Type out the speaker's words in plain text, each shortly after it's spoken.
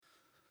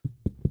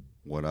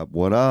What up,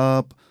 what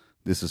up?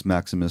 This is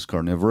Maximus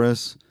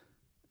Carnivorous,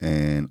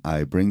 and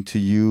I bring to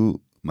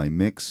you my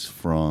mix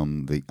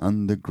from the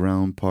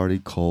underground party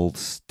called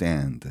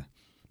Stand,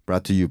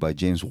 brought to you by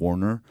James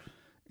Warner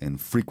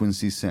and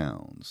Frequency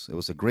Sounds. It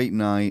was a great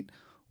night,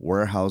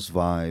 warehouse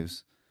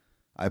vibes.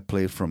 I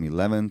played from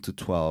 11 to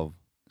 12,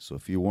 so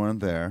if you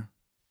weren't there,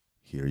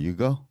 here you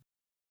go.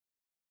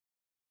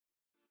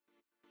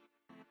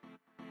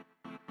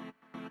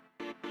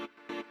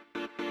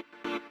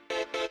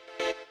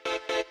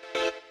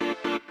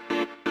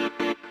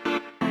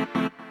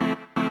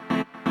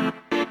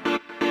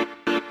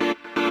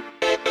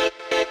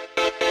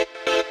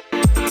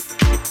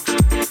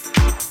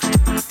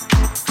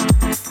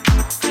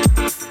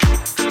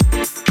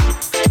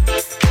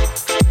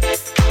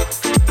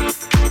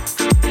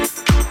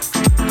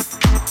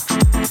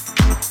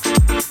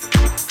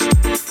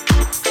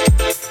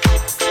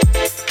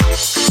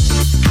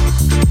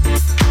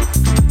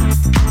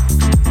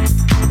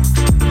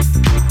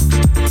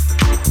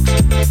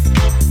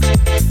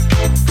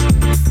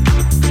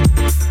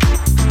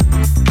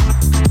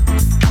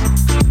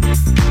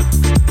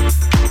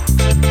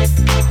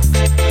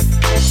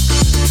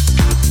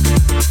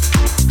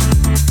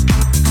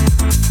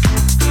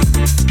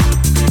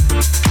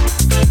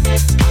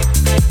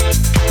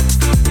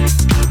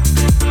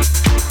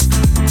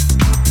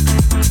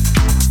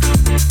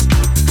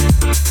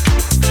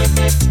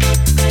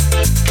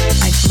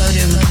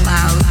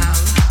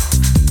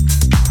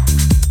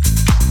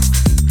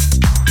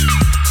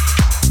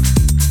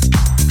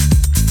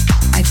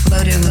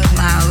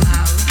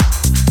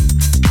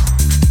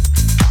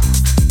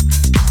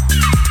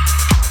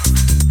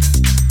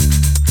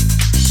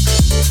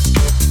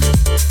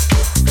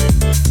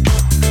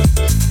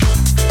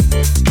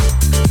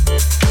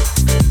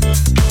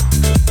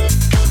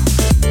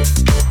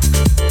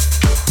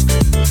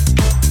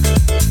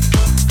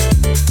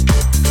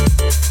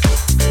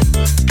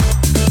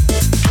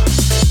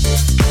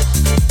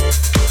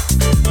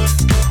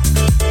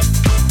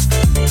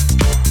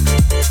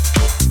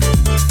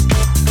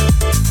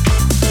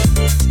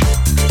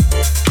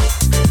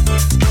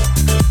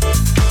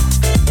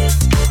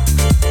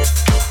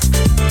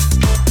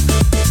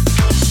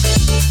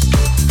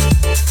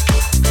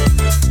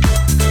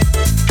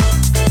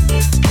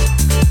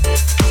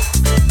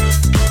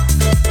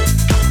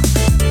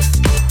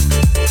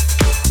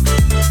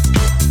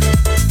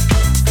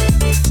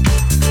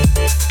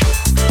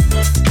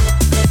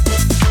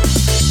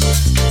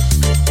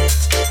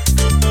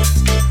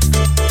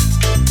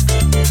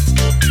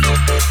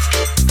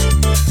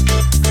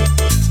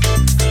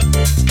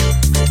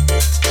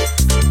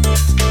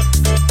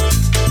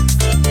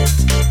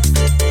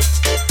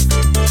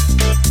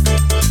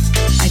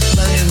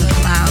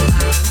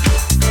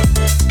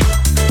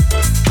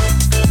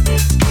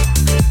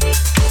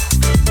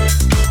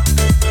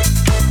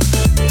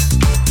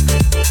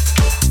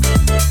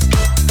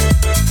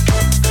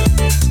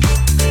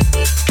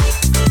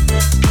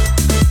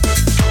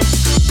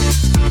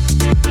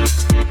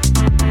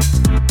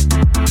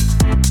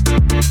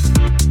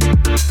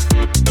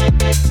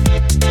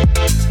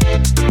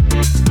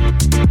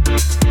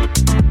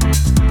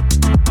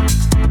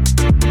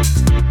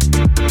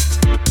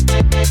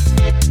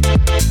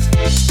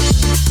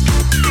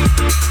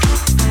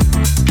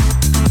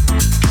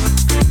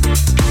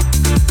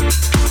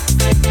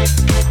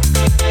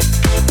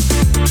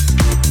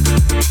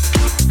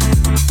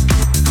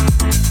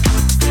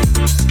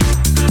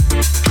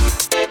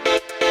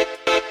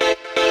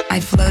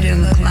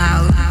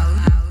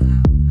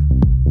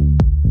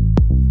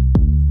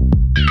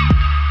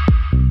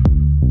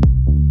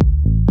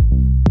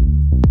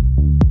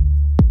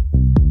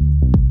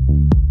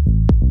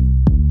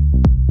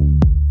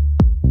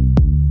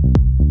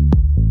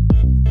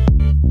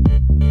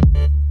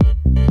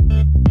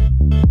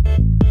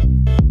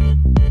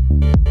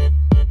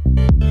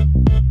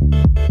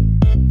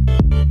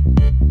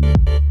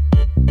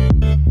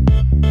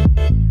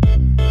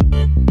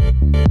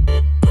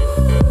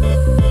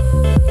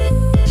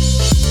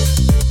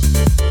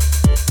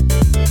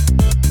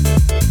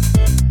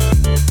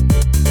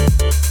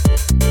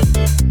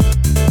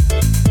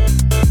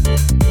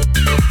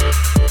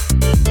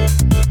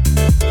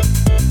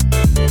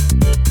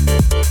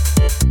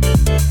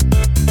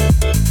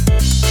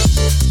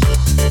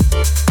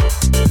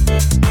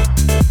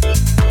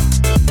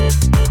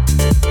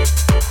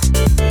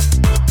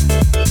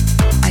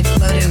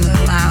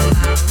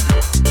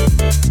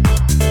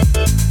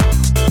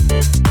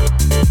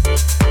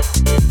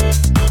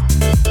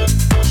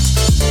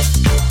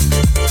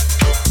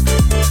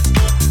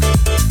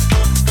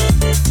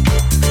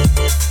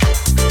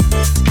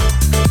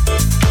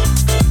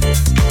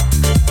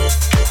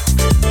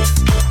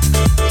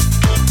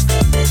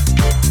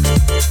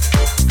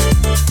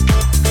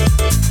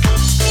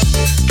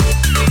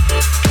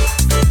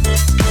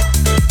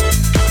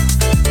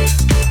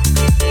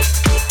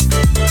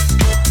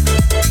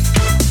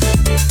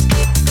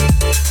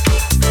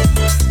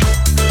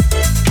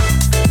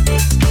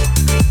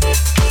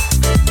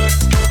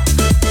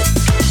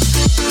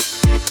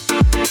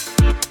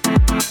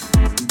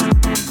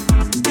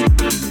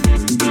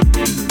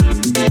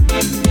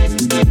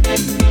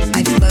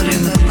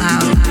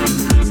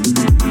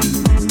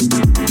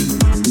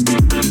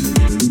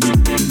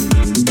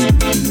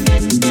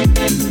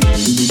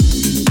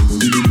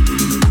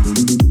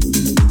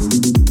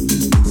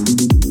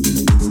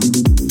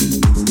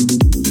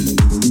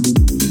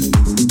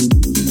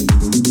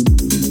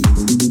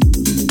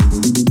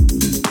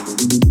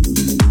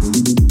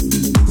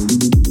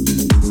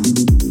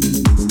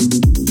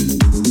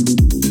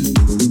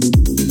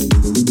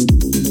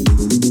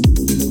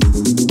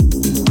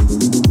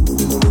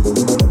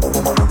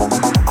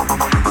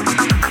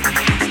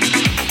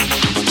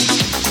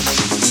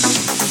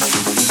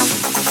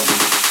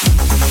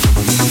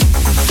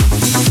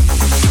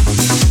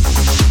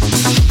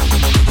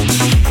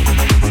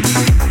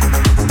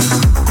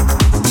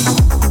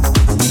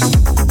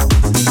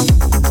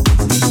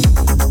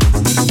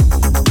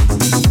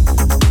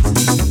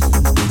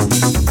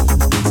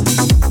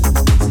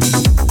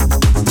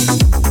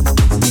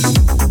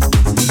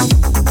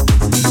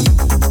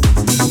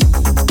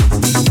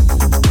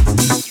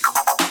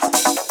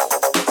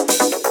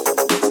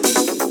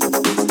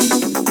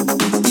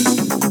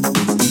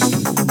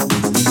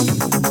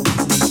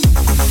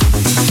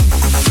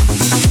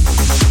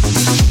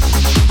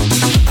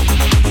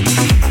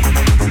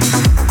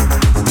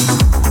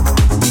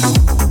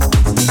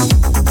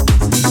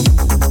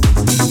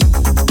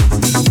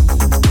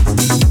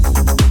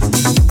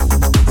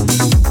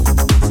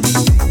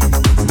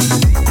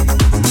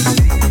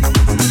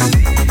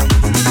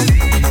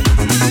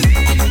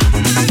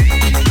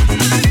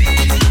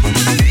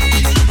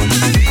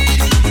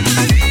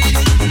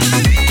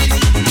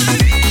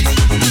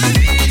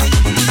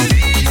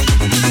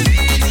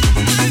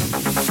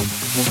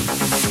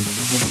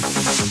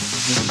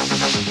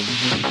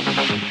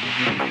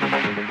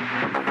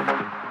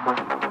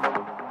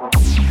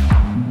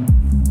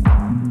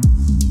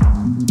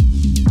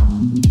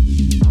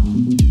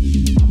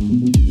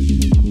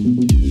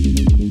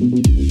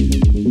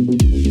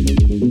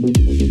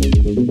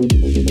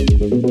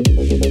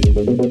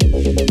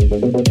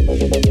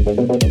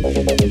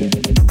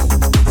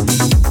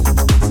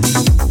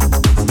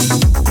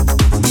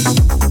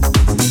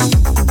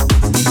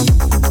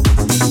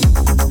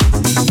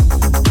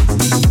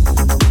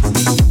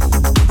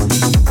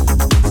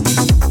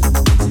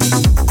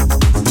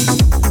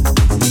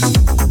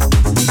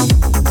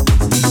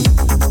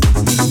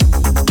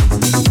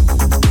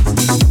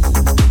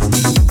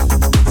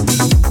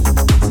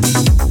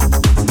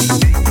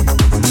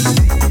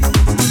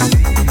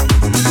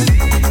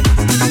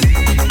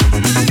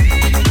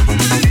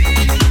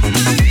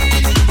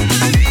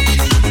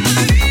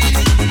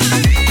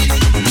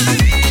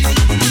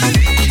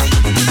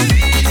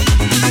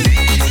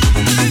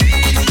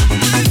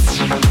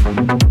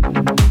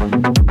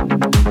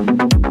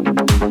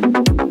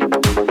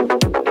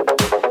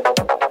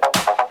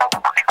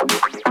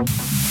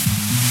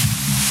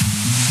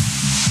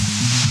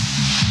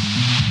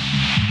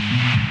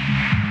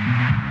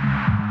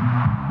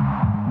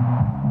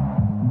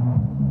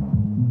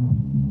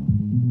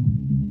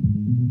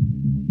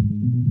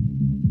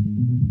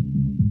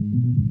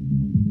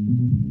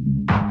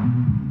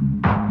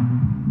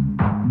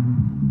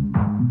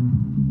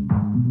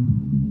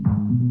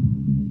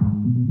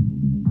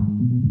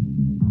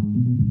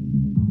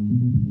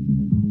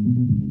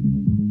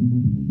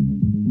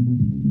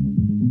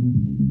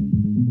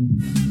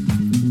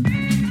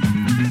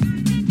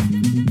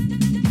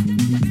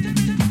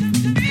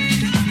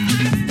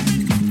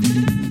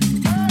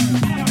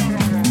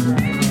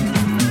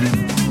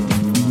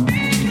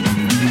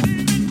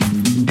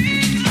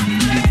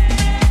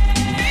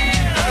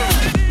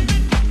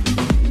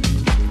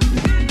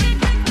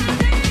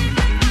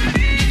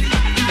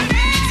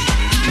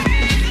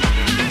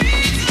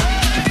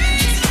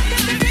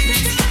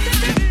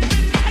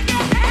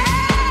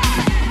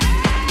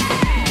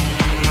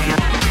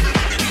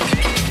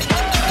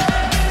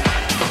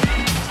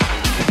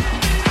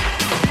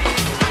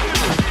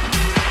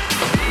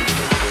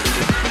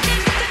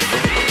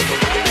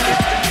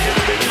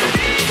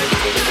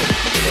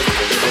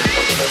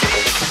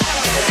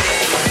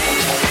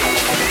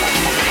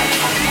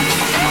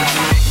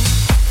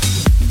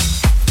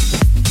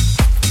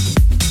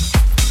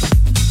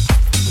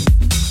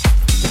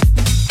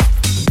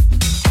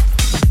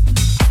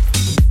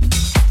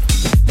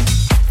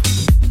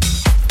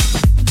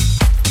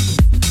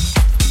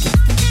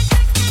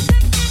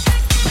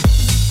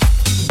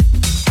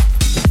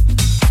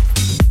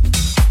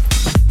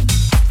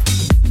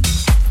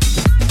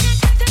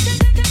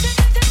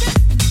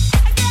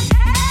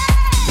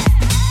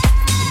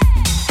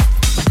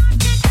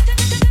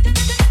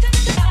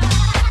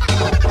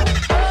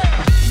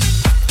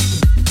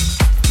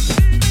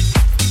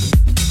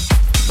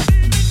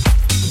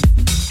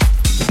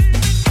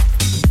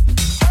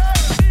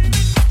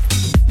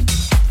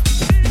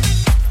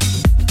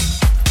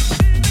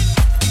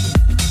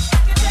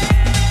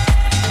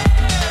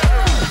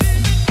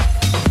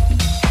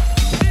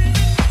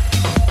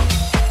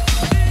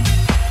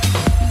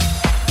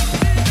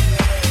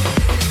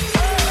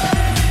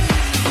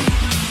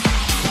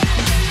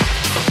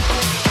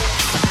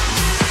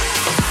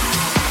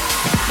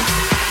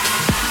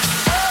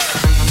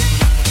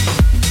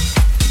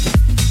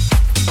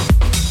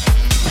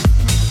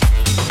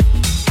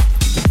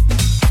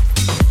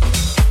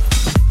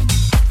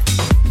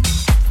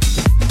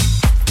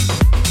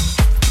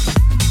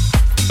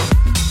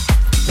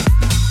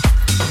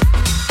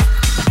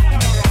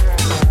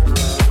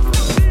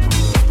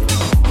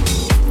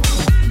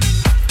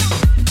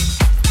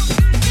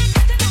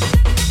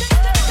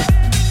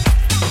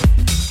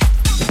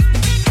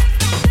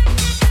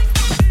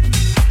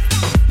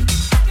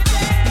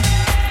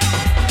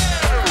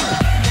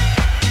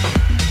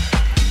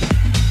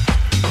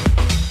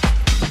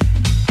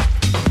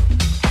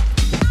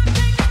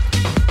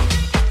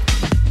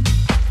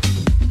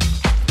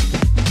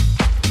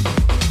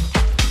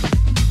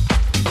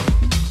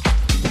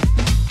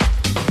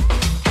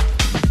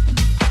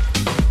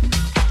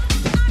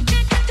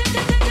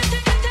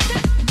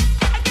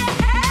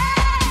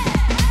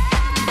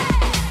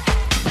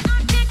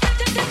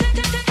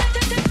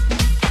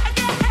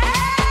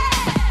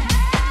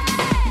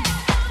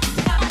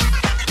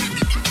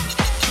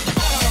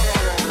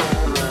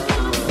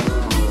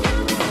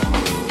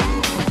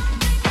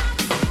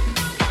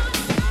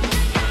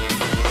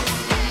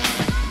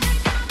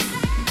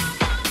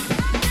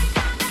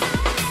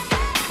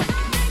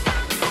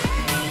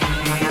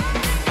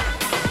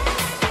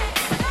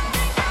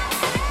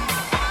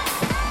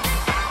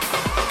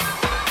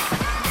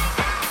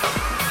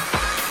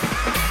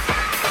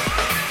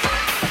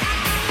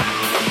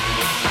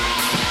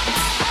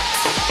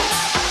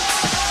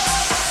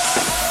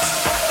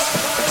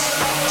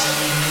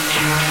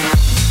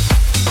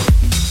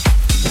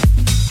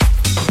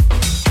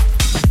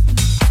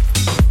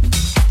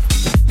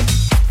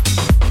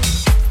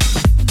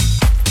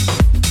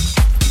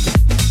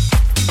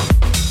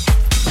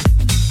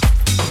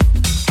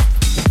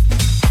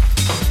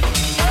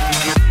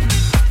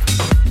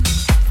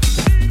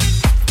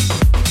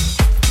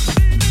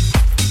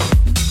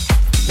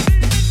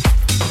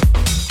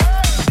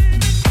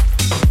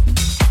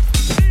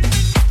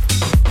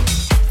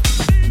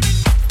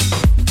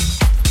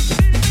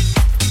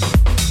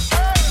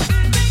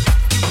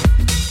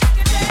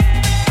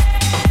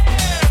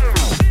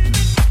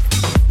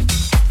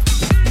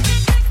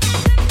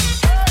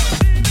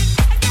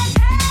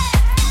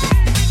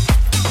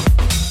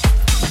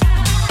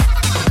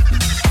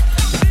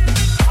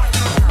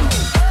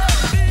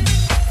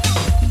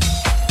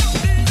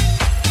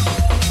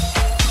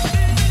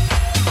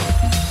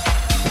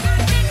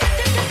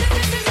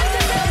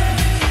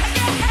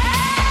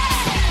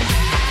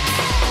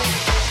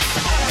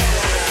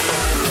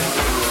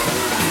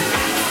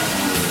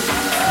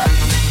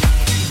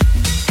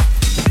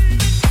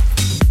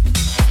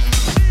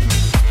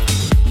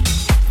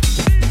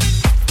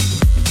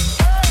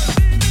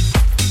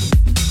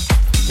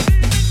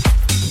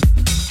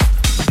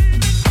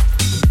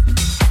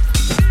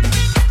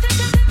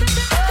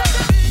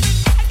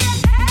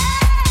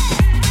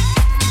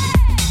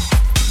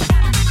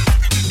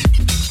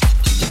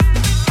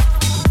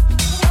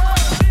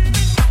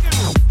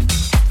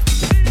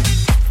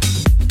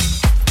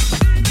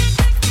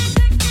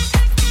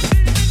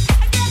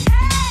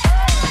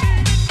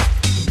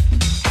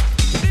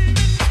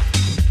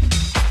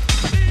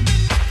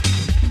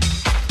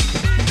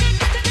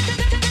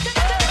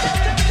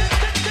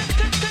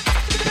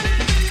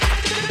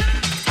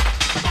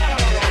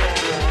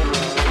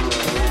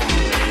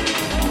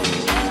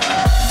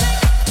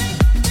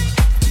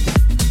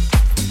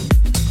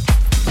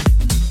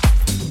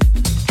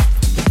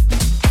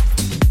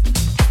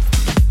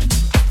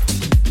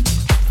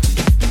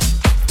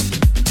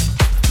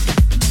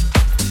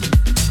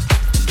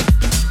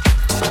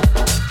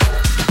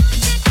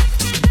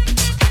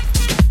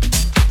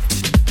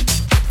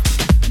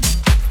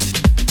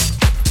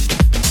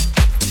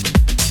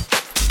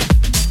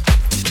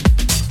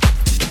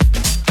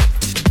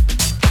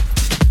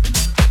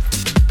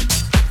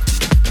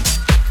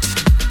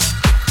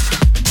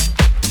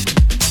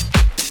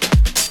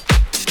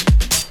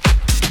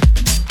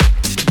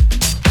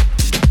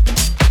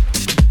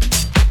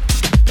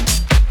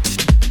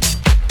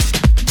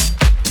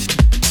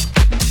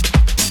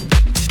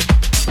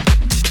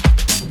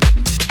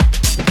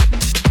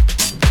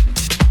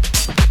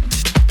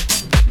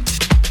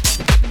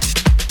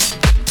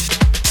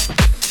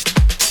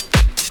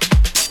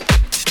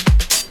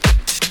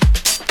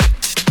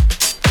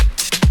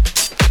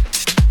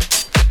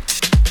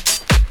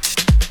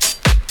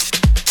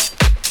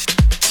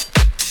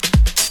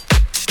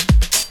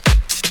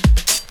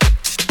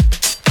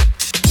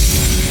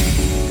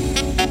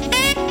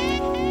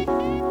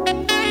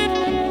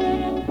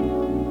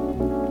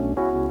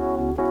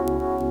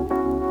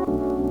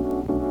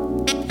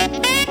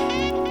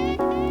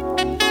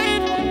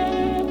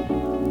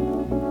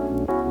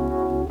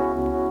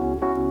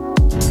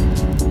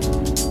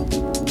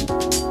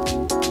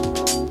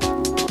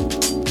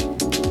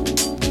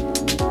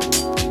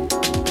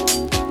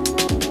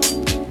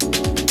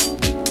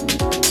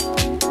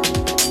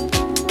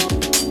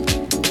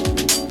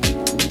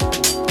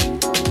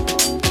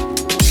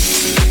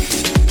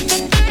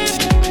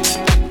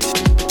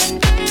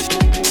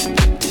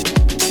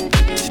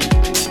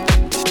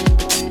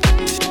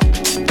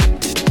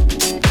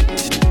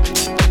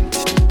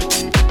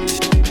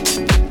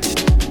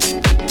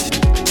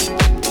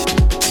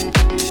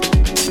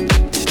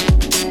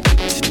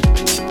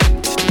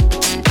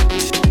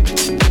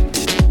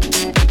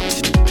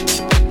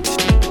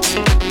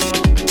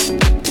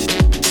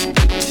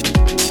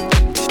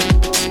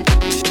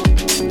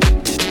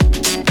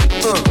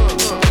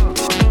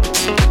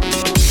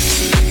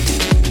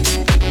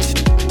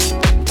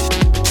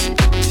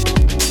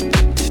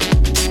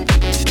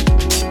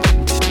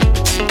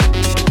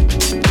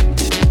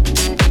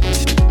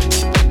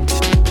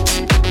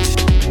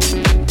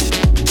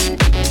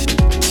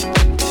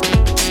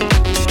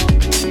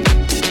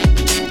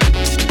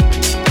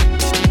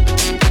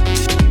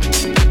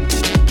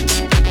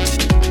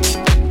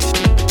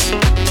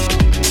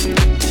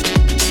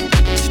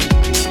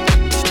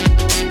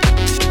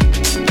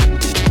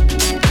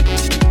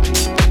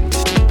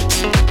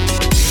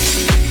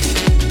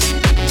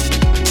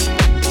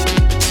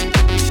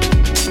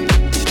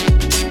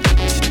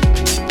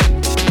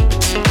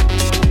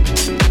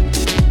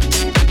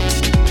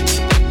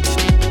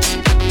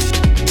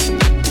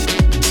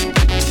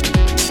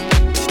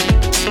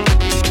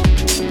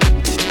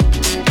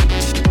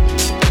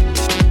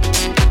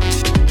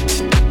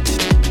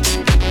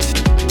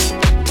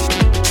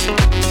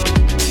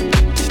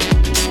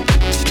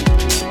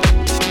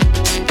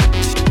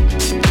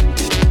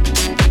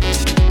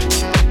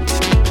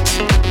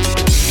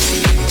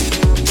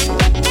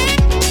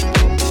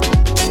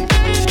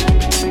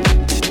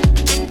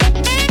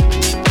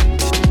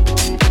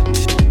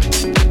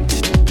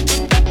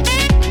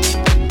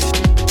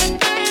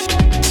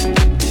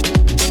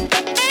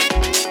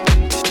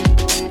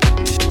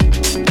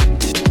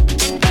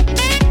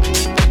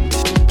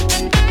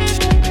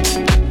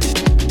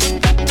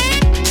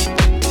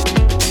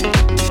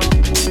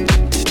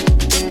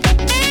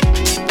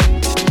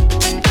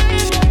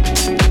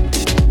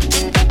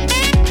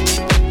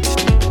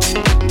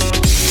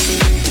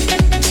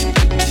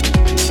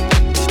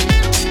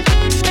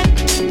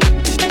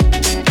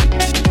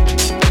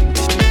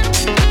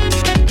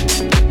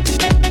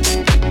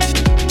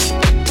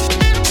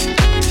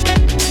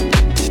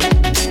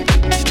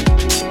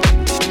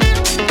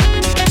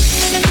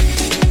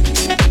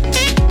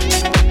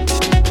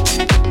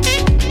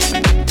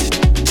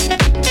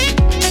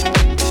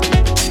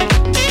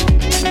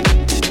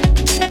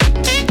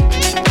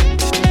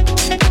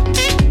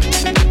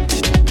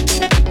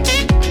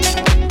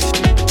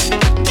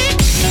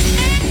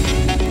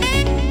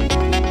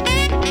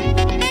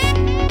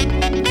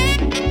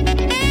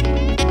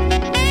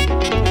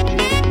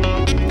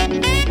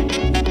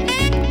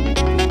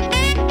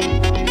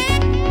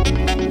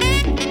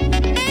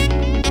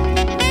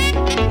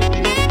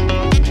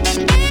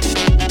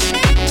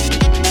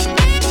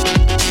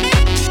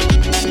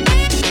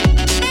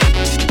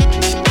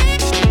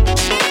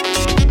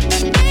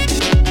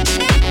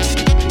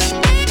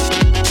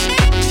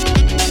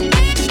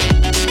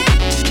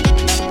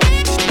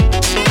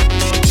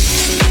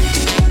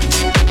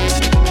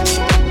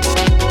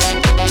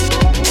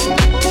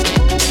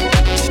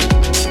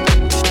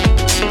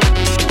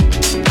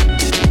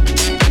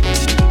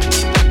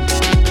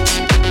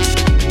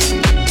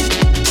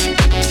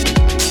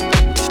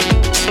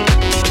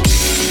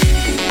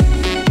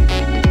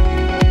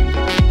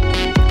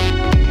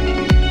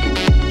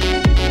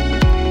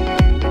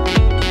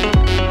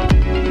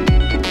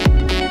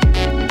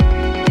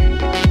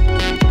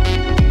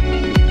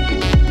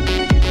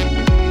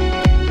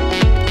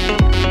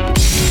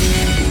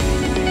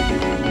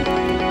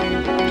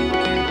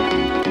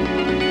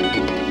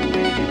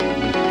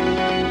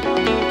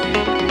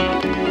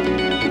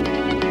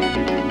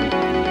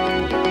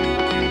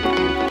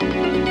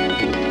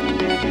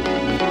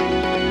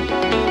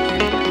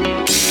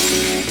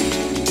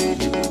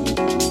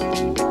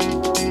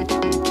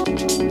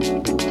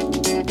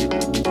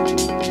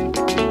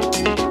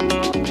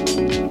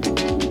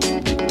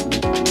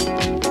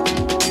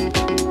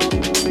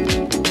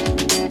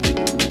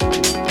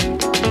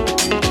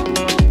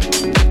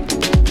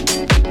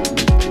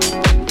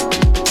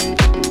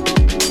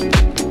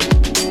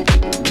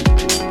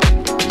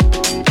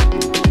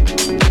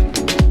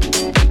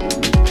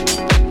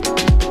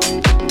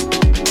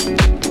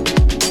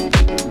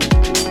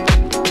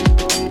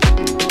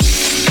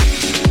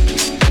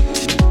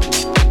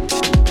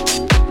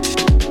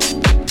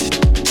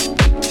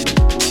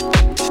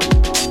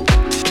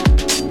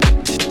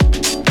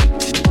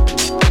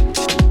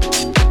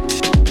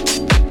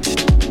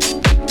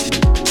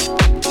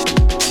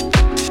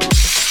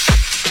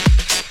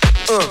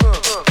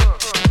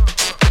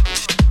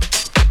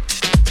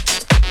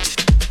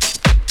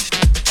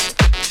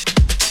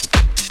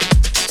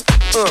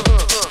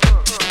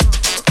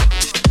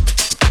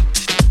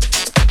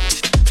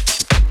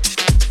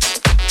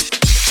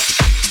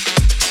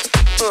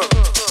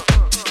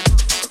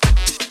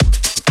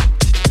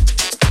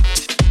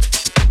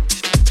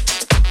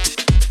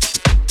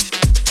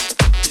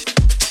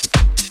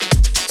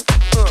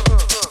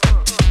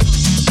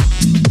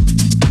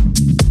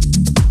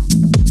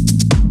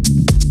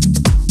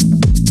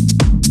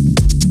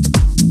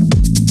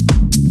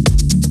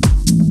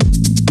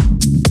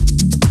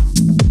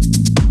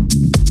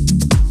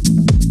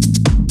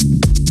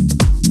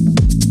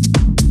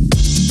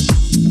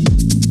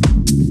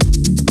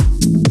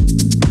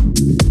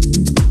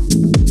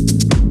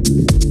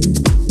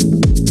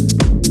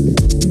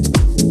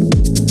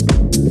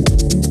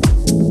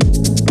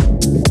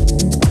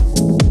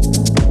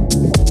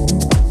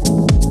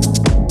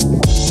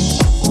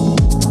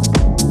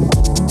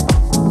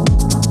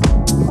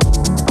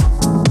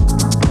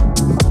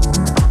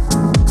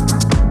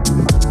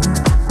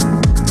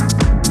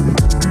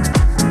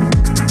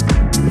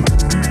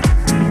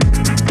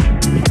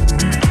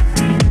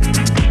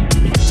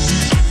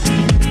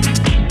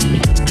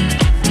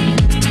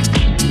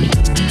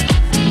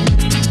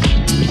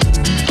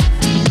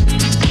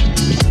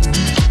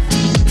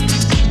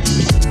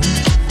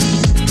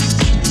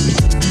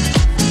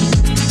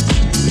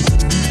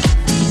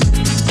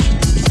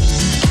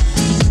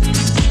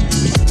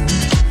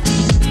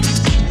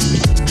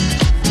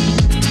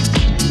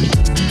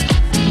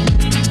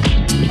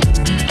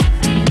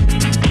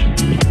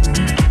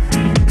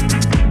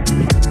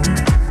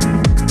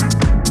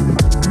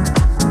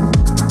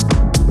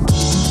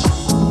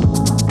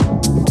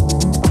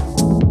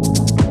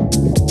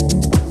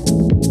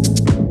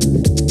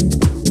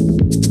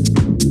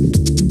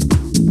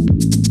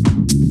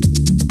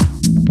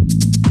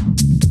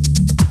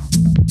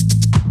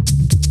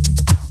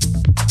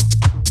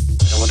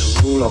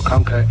 rule or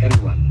conquer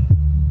anyone.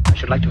 I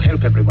should like to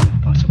help everyone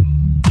if possible.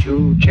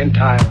 Jew,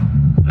 Gentile,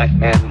 black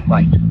man,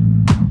 white.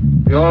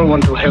 We all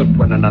want to help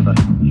one another.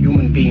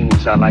 Human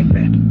beings are like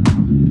that.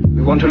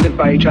 We want to live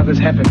by each other's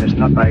happiness,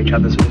 not by each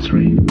other's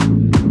misery.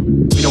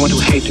 We don't want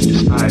to hate and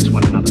despise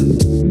one another.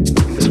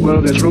 In this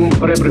world there's room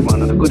for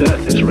everyone, and the good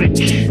earth is rich.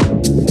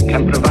 It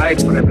can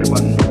provide for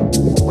everyone.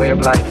 The way of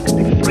life can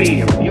be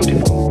free and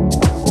beautiful.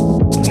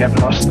 We have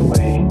lost the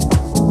way.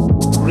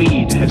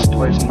 Greed has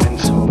poisoned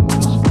men's souls.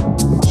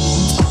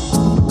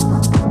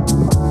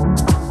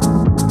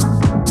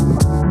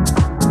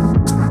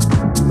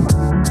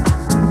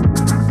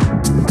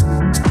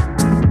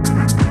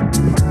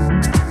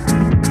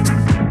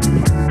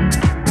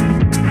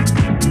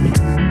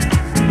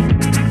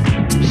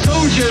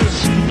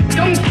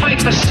 Don't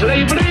fight for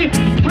slavery,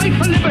 fight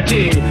for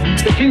liberty.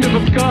 The kingdom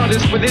of God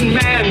is within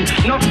man,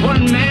 not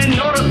one man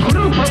nor a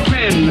group of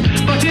men,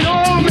 but in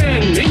all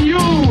men, in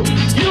you.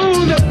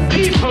 You, the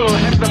people,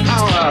 have the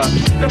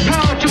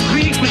power to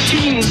create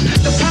machines,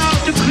 the power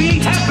to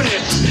create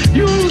happiness.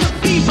 You, the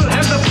people,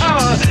 have the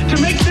power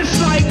to make this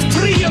life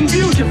free and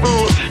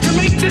beautiful, to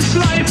make this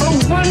life a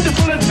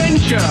wonderful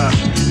adventure.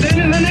 Then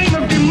in the name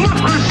of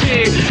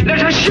democracy,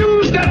 let us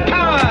use that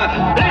power.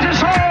 Let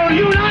us all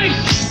unite.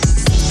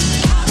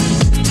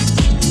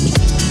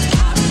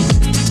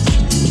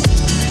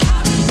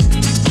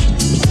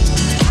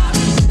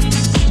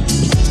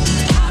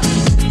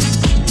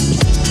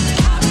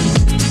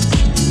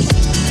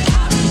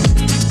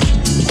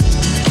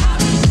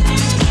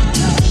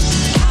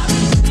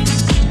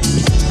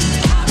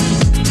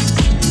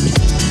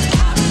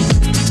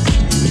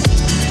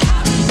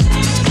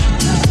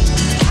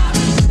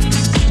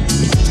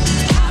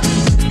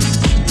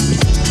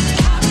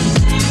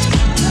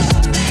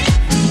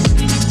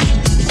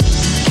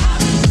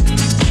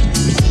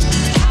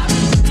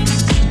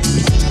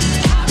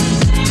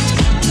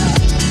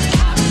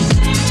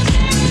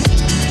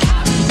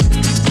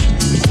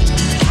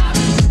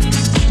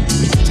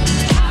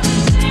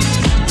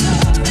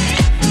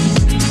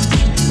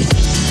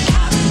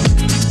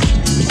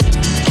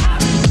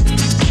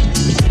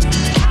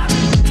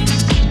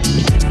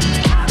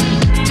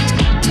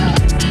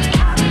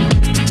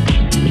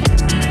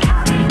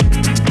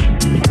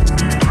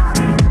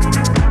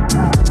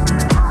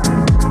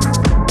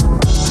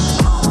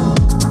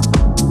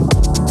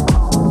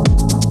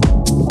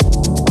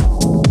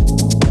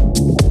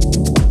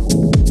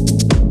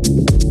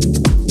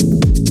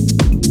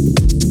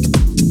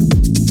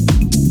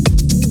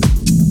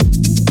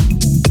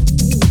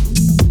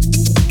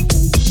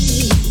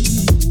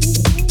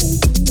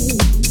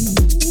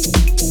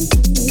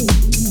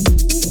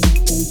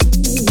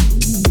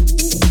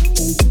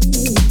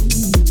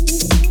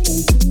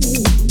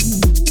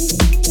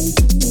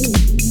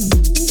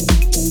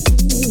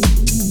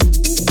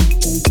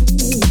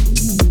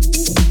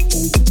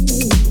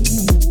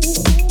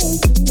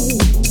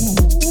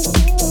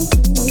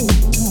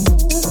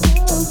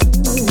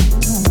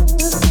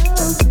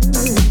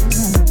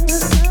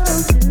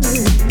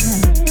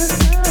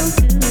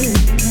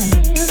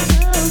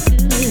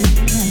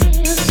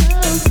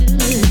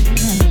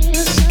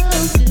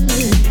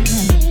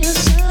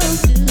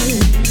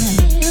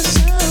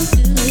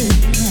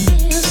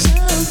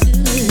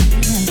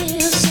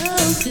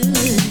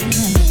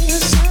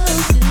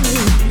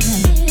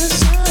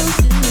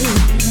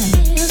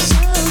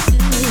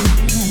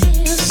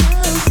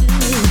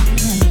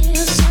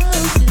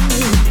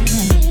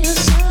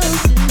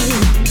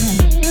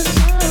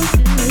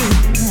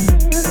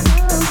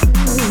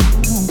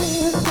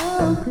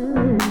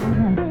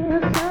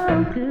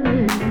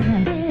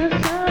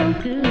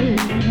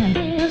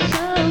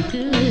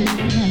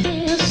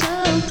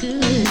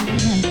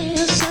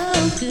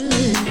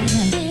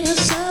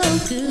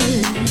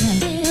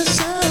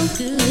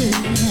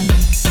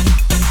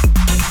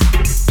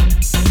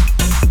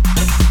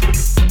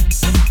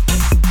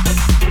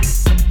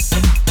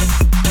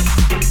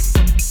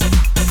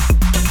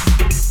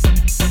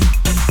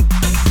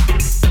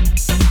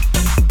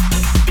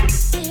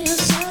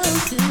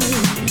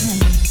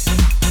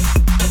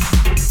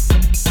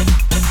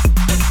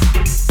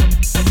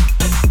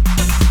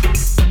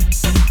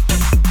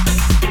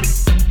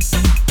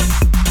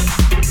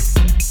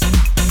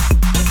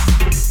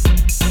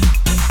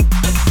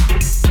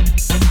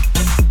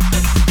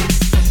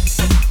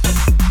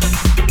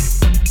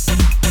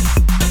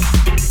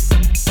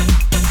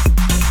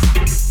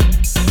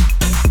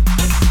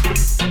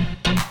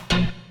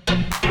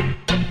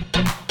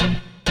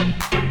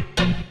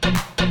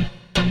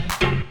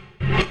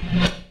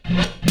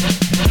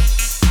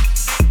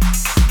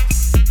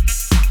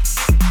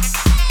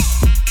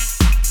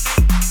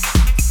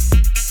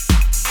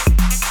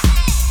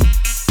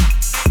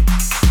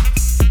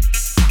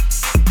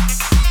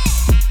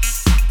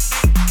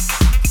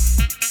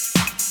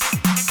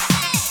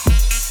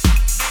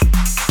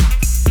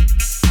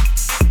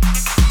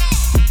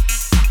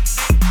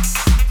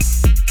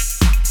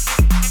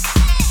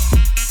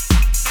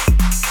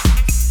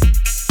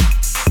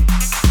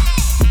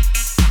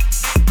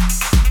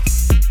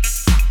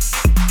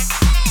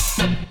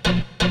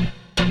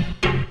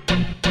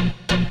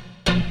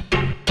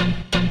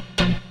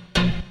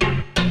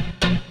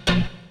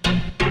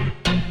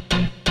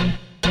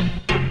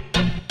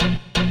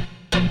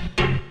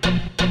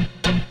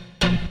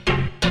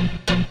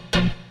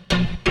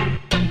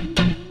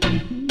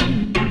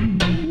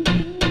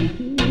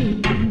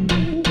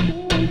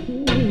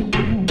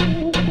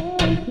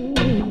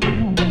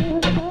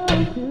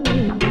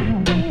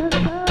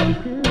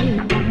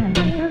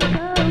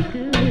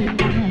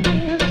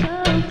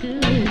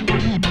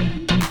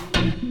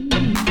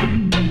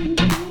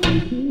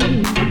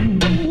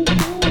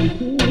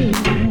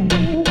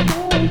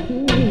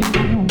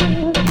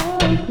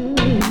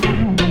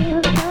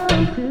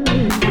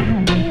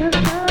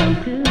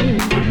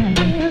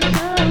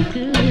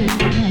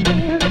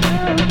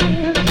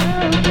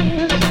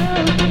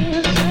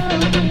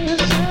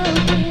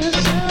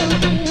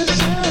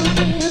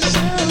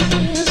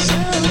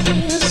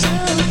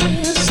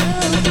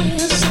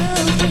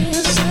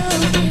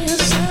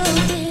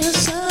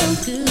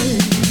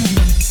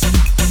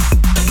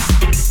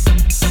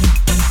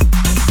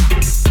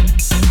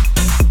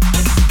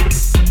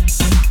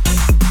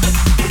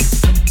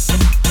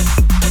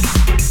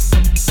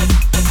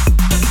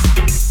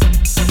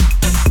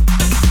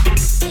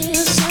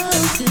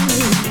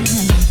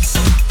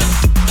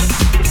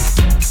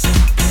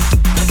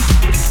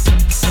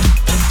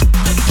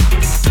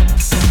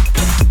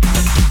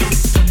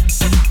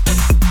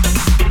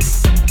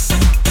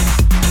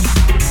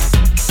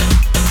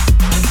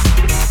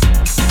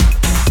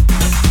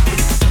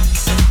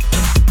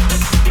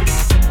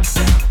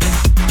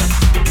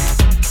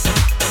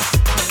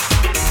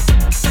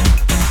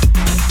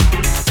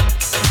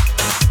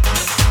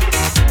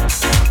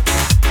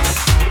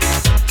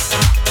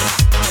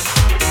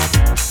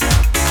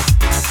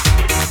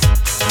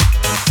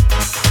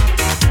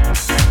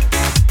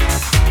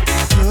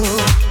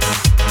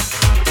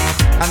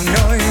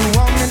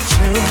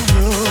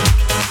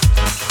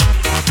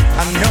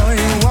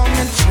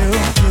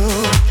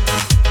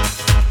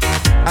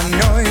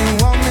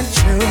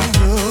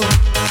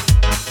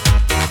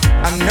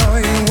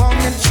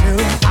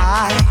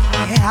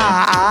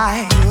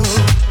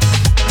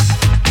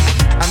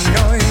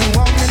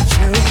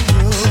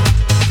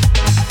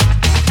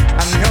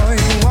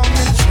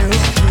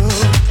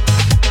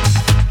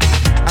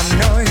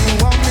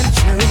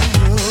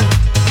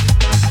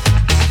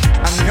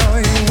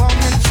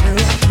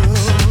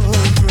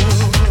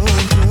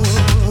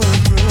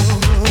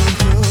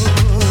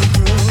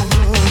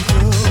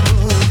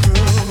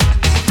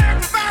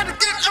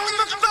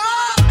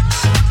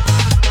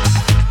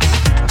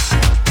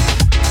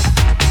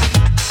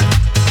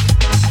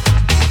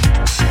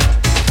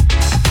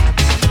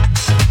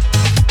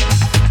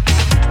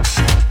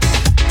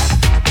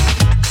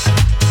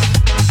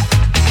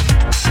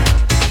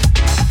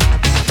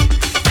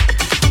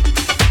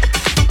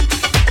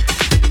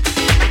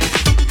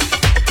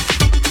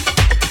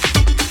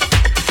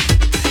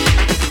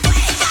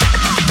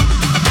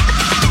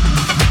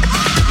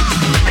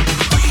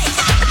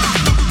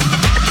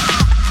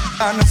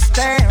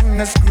 Understand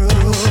this groove.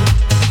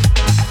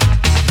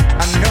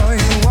 I know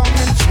you want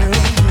me to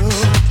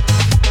groove.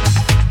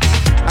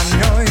 I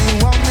know you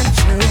want me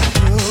to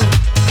groove.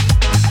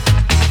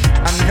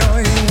 I know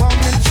you want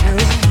me to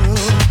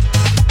groove.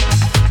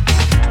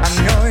 I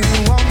know you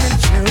want me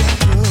to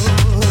groove,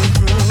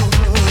 groove,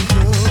 groove,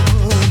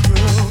 groove, groove,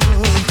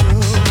 groove,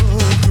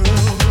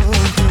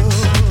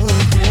 groove.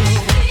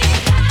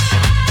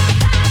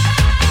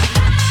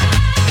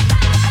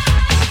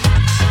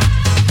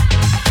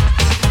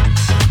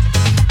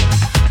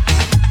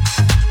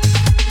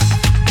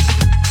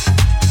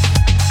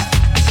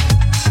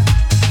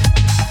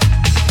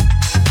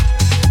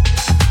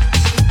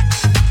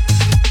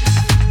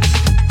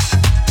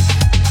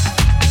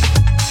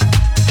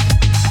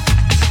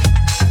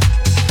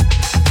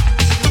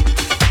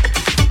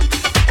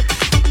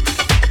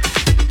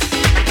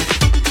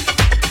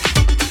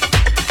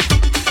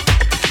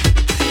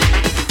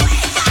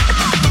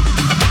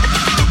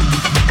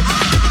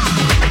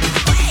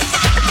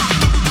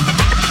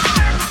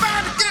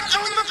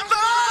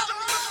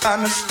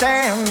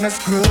 Understand this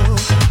groove.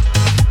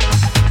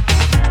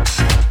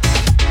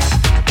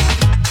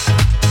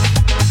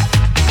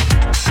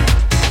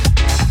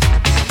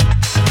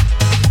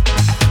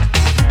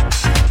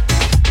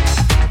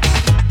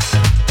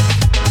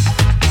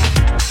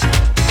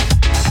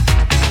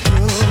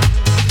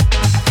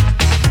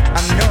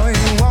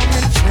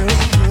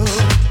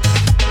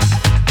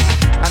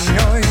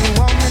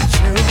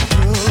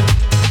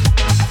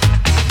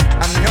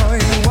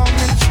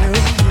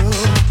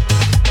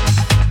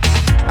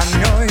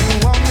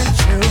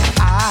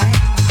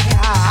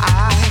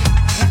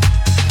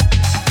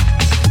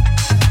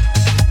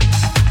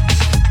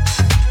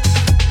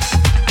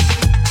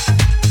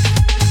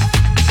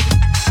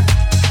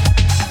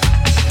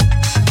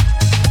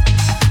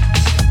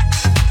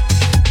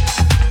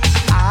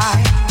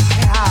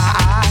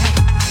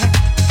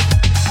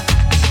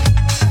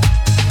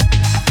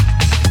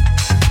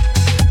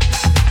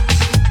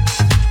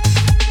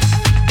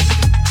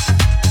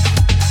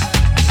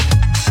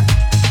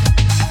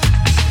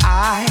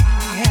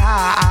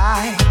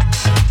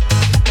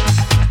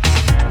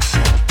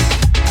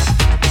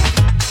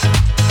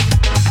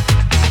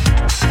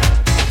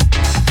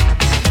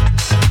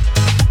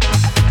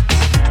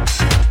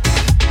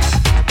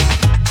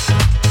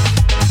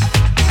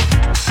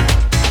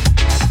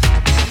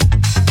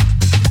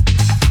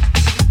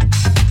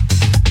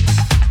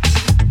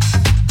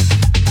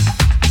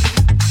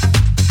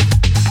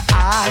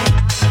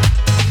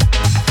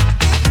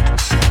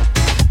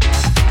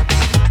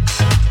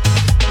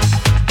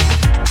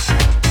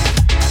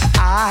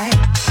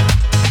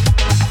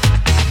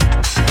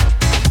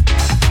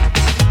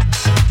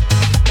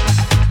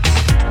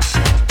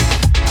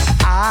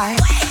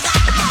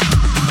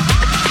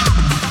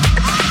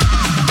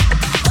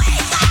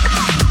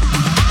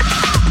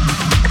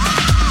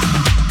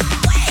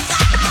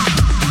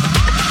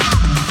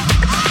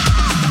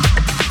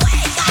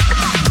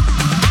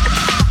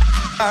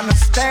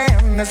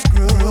 Understand this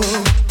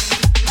groove.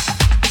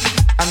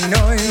 I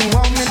know you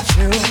want me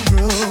to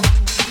groove.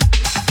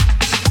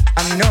 I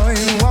know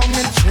you want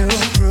me to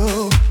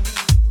groove.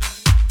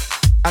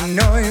 I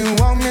know you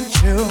want me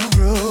to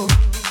groove.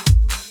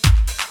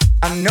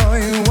 I know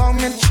you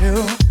want me to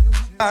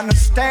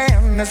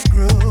understand this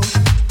groove.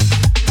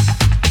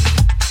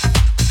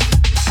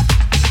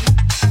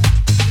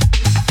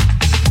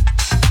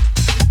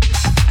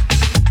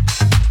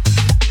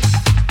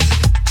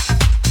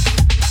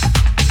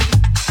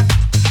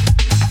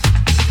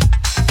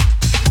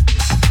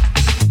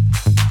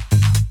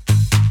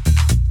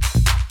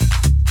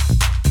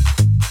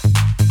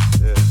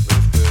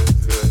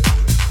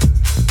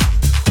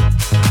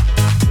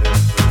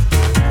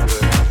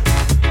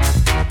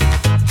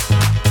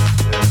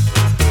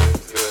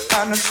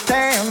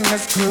 Understand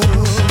this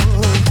groove.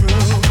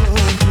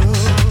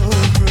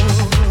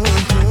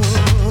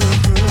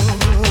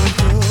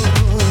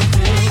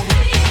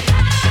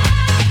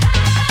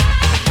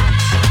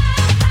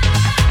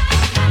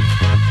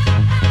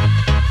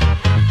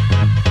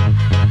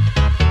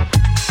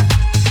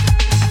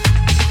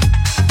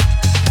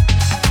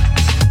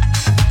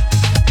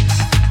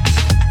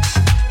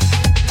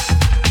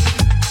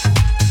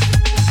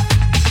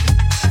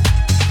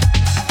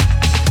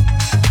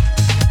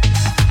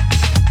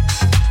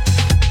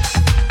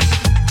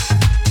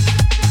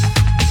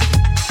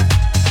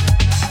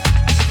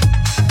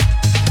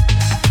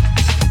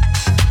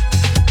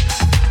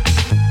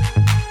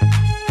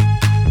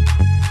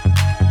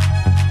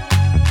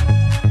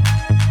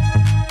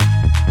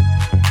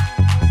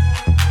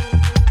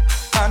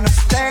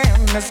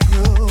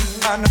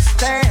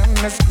 Understand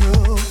this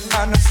groove.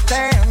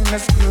 Understand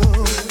this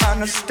groove.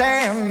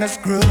 Understand this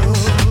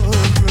groove.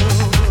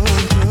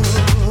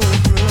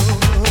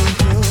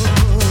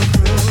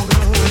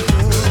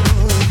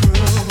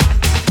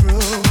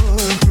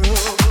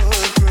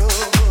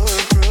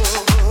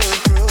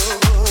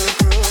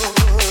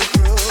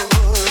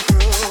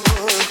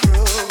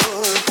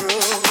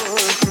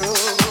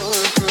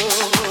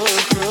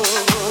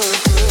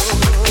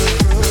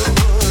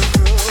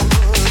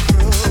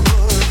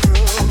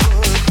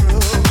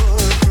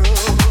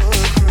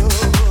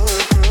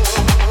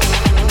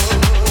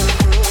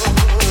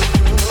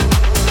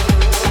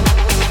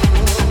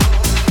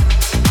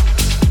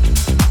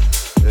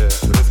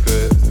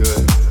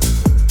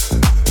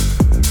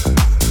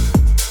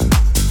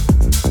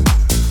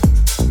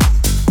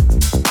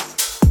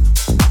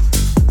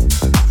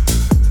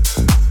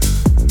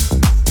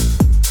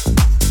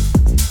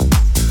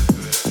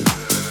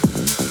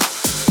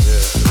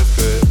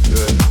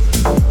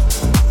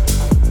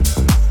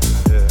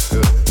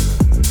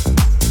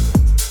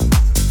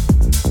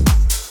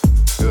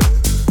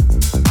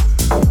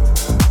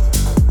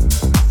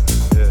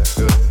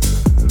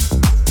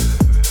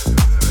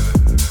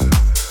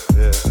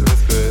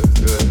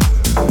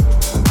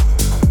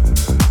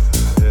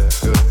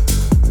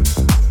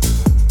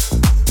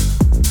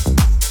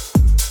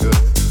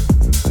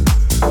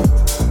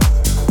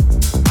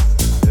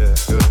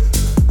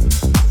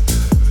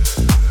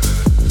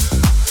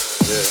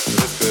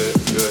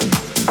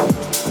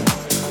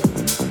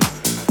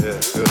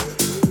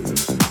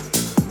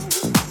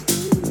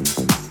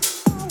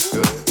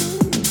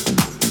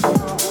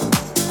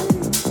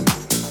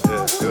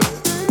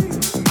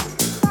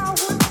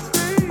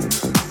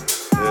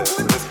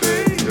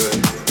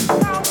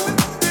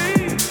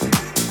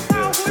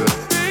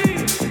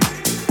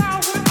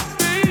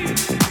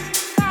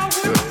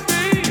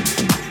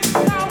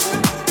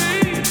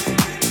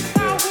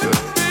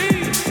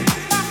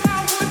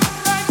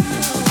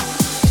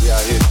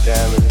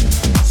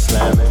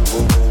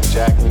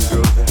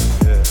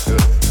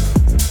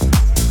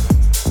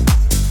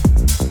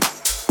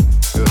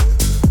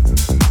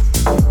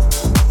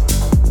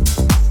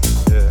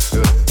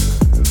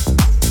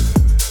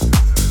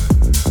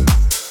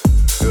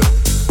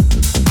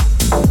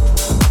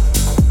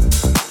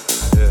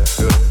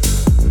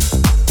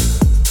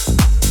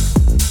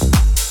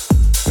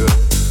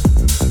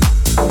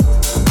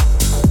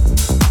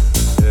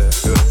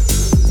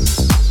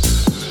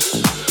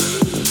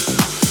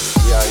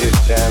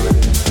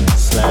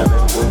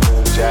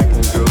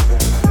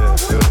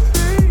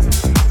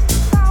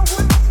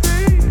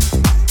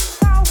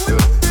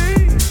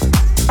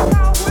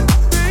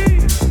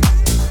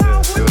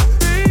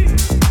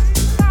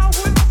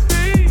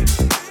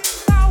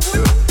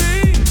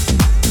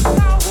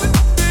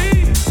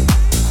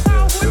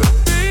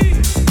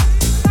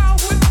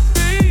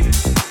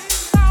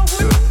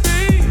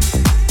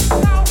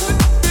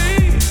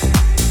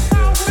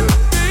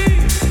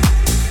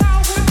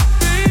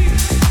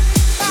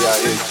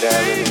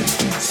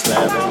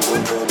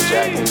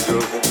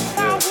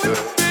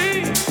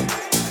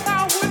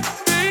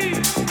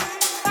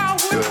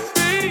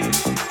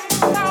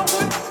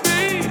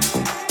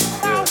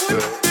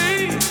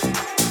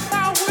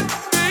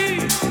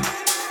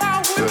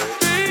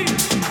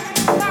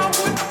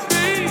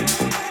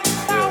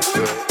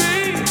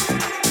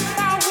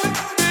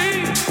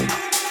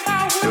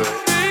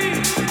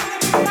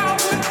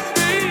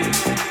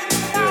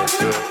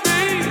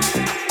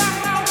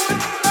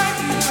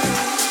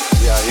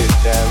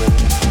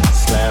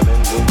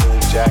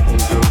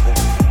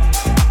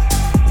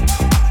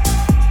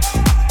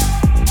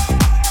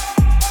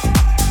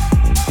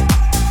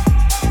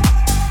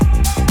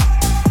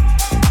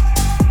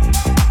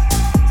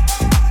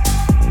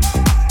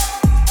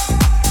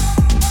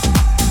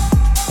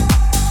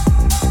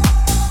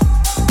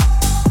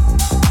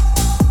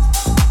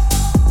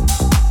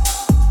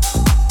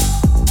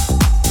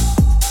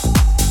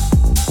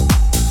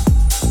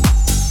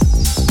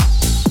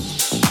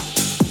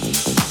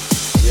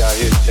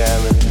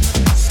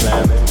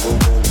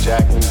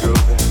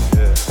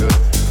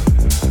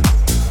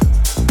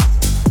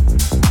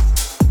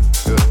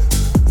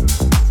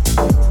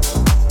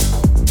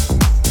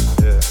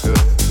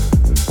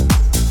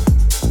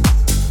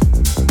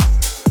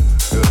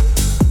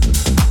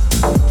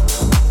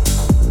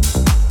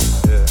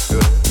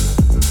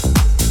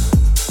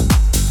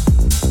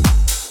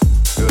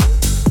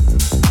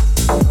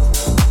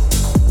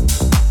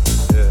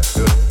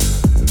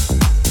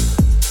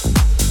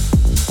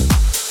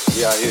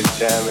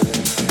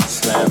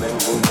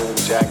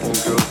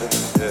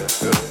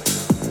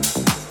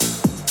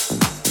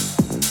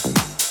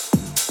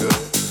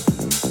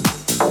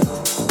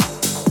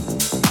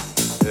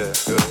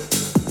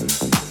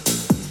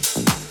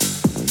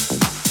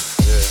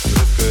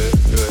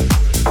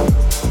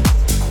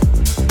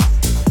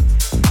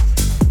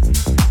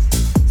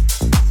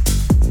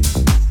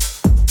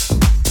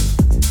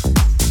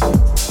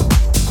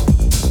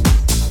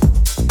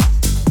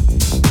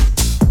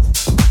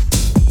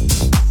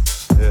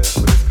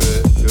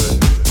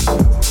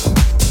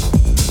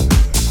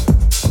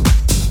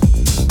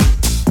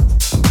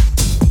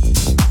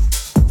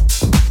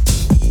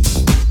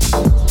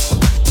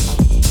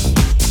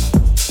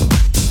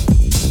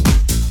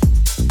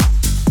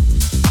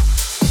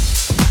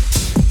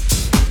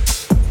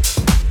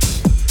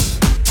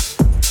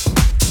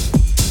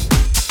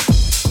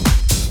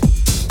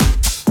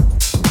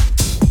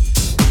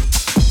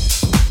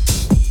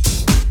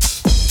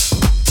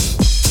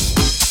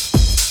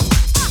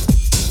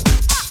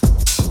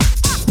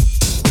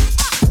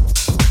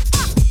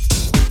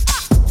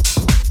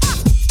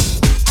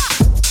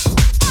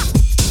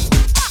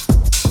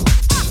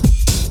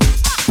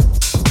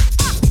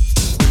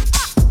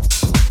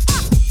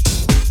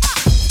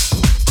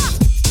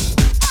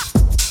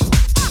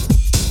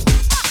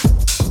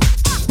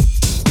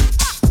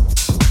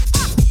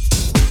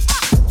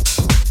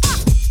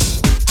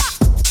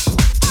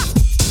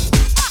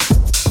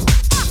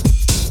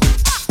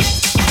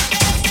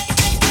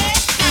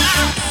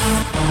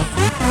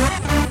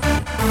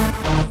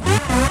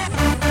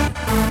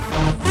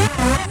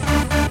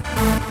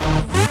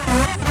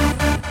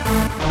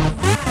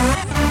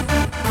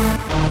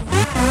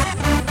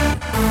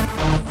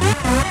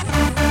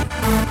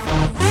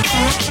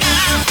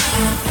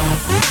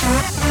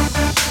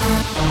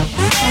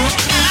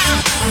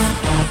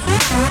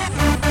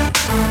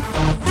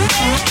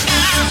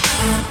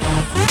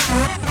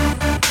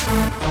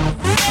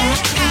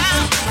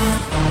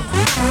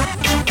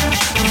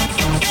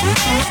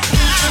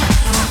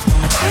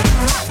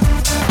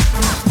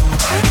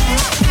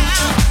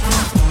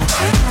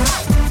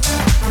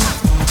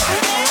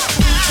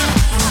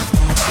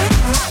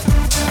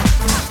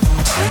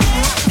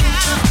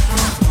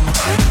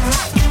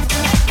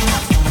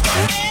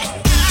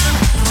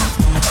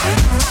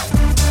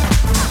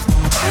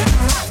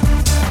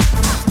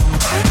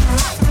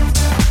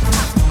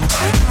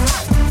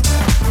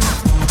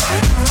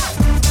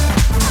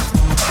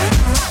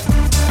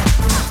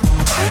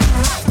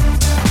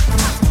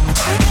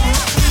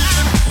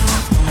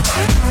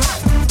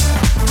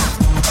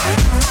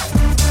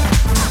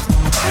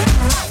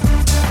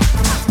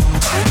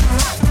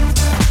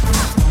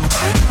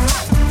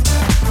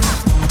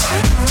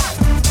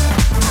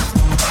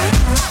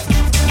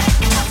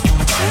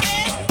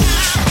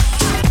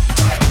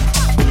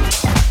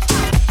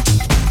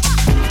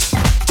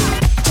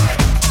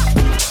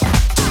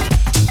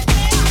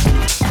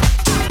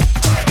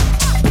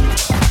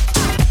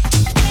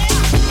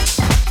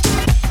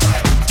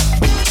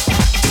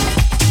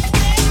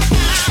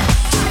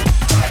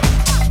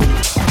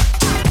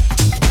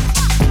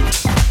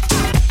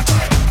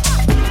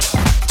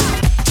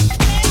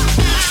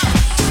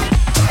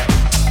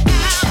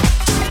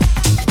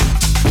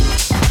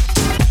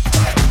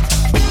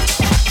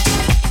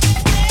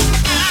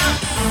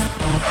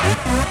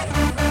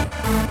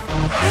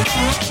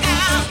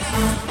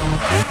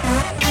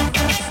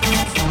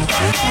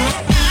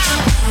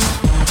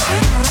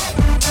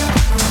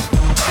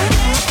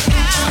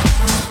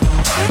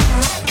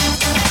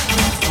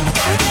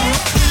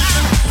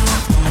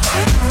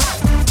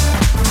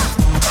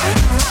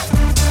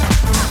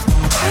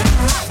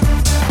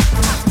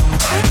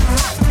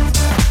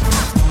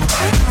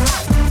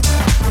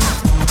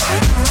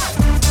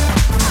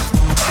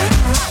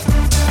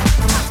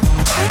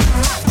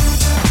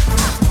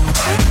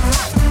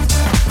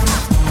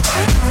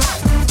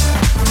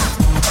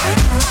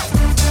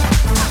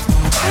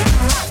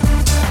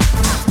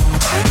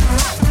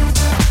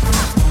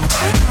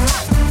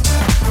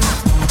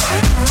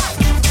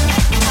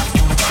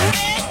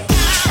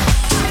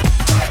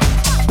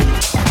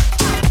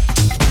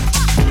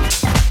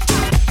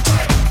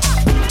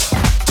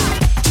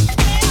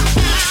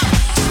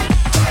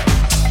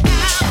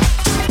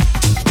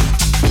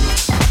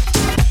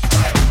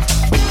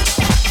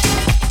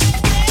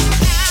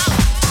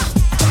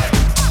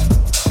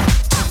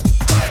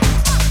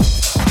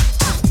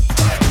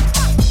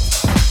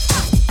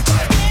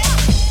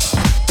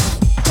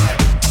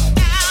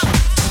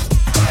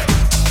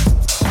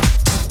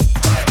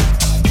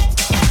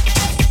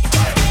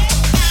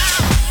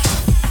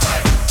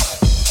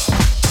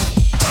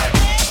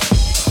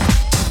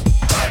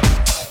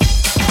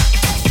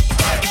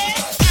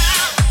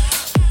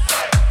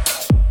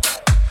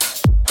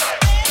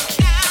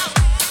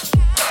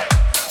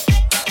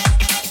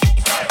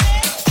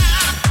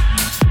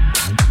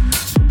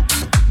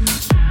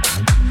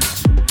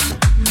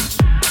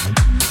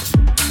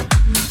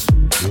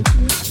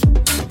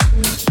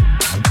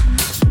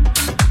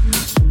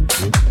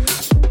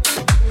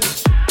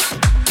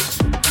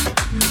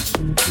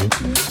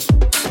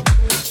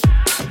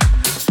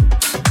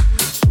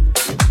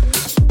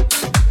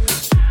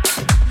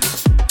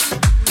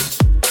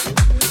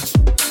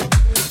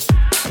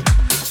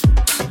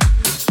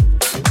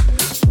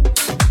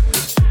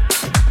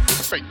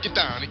 break it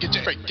down and get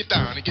you, break it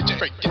down and get you,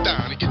 break it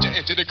down and get you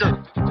into the groove.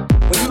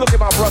 When you look at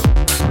my brother,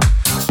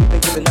 you've been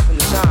given nothing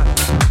to shine on.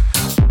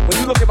 When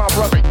you look at my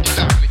brother, Break it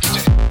down and get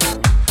you.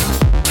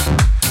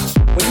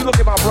 when you look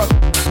at my brother,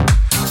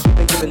 you've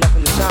been given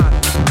nothing to shine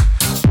on.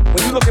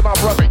 When you look at my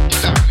brother, Break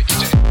it down and get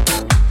you.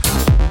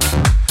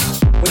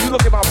 when you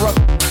look at my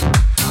brother,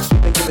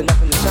 you've been given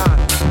nothing to shine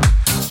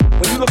on.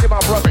 When you look at my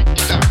brother, Break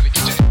it down and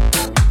get you.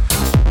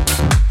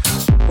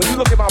 when you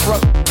look at my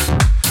brother,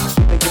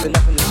 you've been given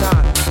nothing to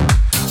shine on.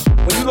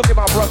 When you look at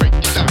my brother, Break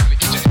it down and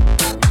get you.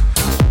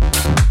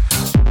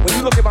 when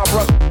you look at my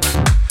brother,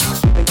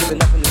 you've been given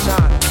nothing to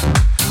shine on.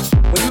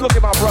 When you look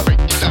at my brother, Break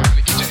it down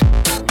and get you.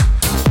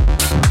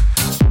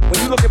 when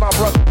you look at my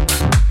brother,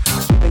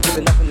 you've been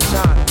given nothing to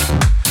shine on.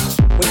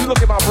 When you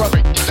look at my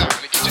brother, Break it down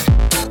and get you.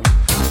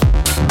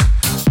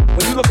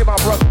 when you look at my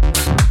brother,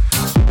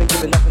 you've been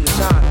given nothing to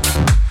shine on.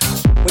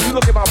 When you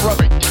look at my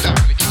brother, Break it down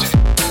and get you.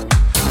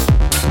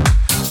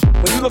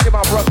 when you look at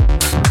my brother,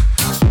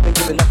 you've been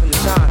given nothing to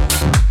shine on.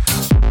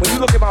 When you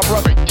look at my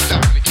brother, Break it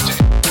down and get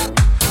you.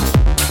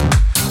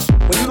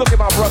 when you look at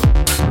my brother,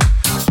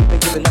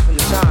 you've been given nothing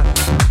to shine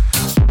on.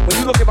 When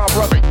you look at my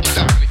brother, Break it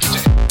down and get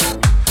you.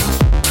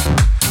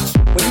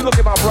 when you look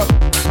at my brother,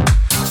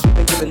 you've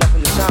been given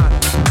nothing to shine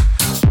on.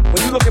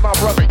 When you look at my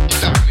brother, Break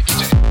it down and get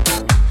you.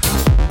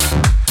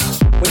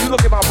 when you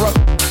look at my brother,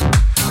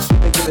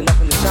 you've been given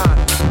nothing to shine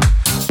on.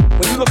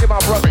 When you look at my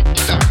brother, Break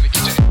it down and get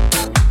you.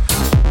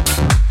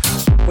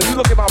 when you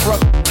look at my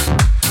brother,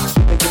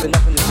 you've been given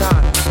nothing to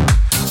shine on.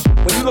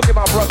 When you look at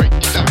my brother,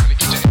 Break it down and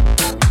get you.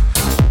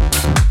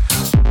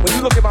 when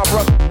you look at my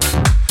brother,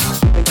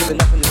 you've been given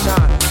nothing to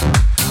shine on.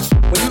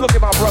 When you look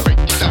at my brother, Break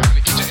it down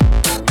and get you.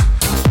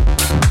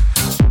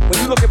 when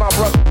you look at my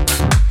brother,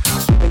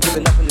 you've been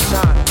given nothing to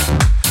shine on.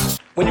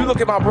 When you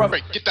look at my brother,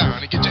 Break it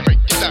down and get you. Break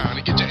it down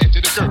and get you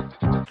into the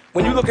groove.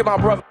 when you look at my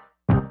brother,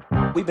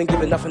 we've been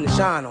given nothing to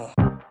shine on.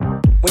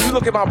 When you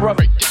look at my brother,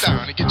 Break it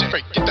down and get you.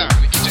 Break it down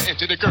and get you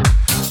into the groove.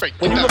 Break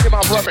it When you down look at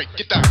my and get you. brother, Break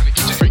it down and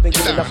get you. Break been it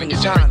given down nothing and to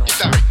get you. shine Break on. it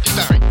down. Break it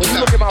down. Break when it you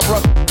down. look at my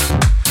brother,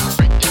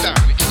 Break it down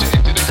and get you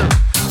into the groove.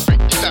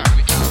 Break it down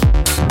and get you.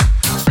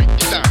 Break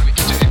it down and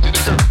get you into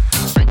the groove.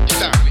 Break it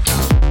down and get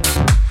you.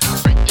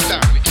 Break it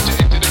down and get you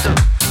into the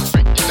groove.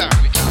 Break it down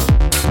and get you.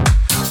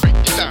 Break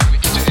it down and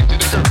get you into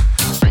the groove.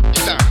 Break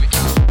it down and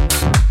get you.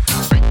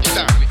 Break it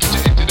down and get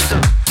you into the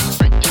groove.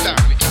 Break it down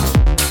and get you.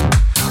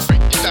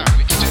 Break it down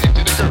and get you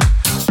into the groove.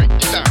 Break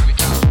it down and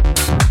get you.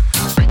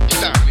 Break it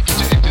down and get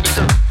you into the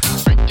groove.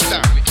 Break it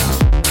down and get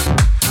you.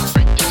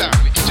 Break it down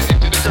and get you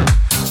into the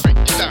groove. Break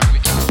it down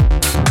and get you.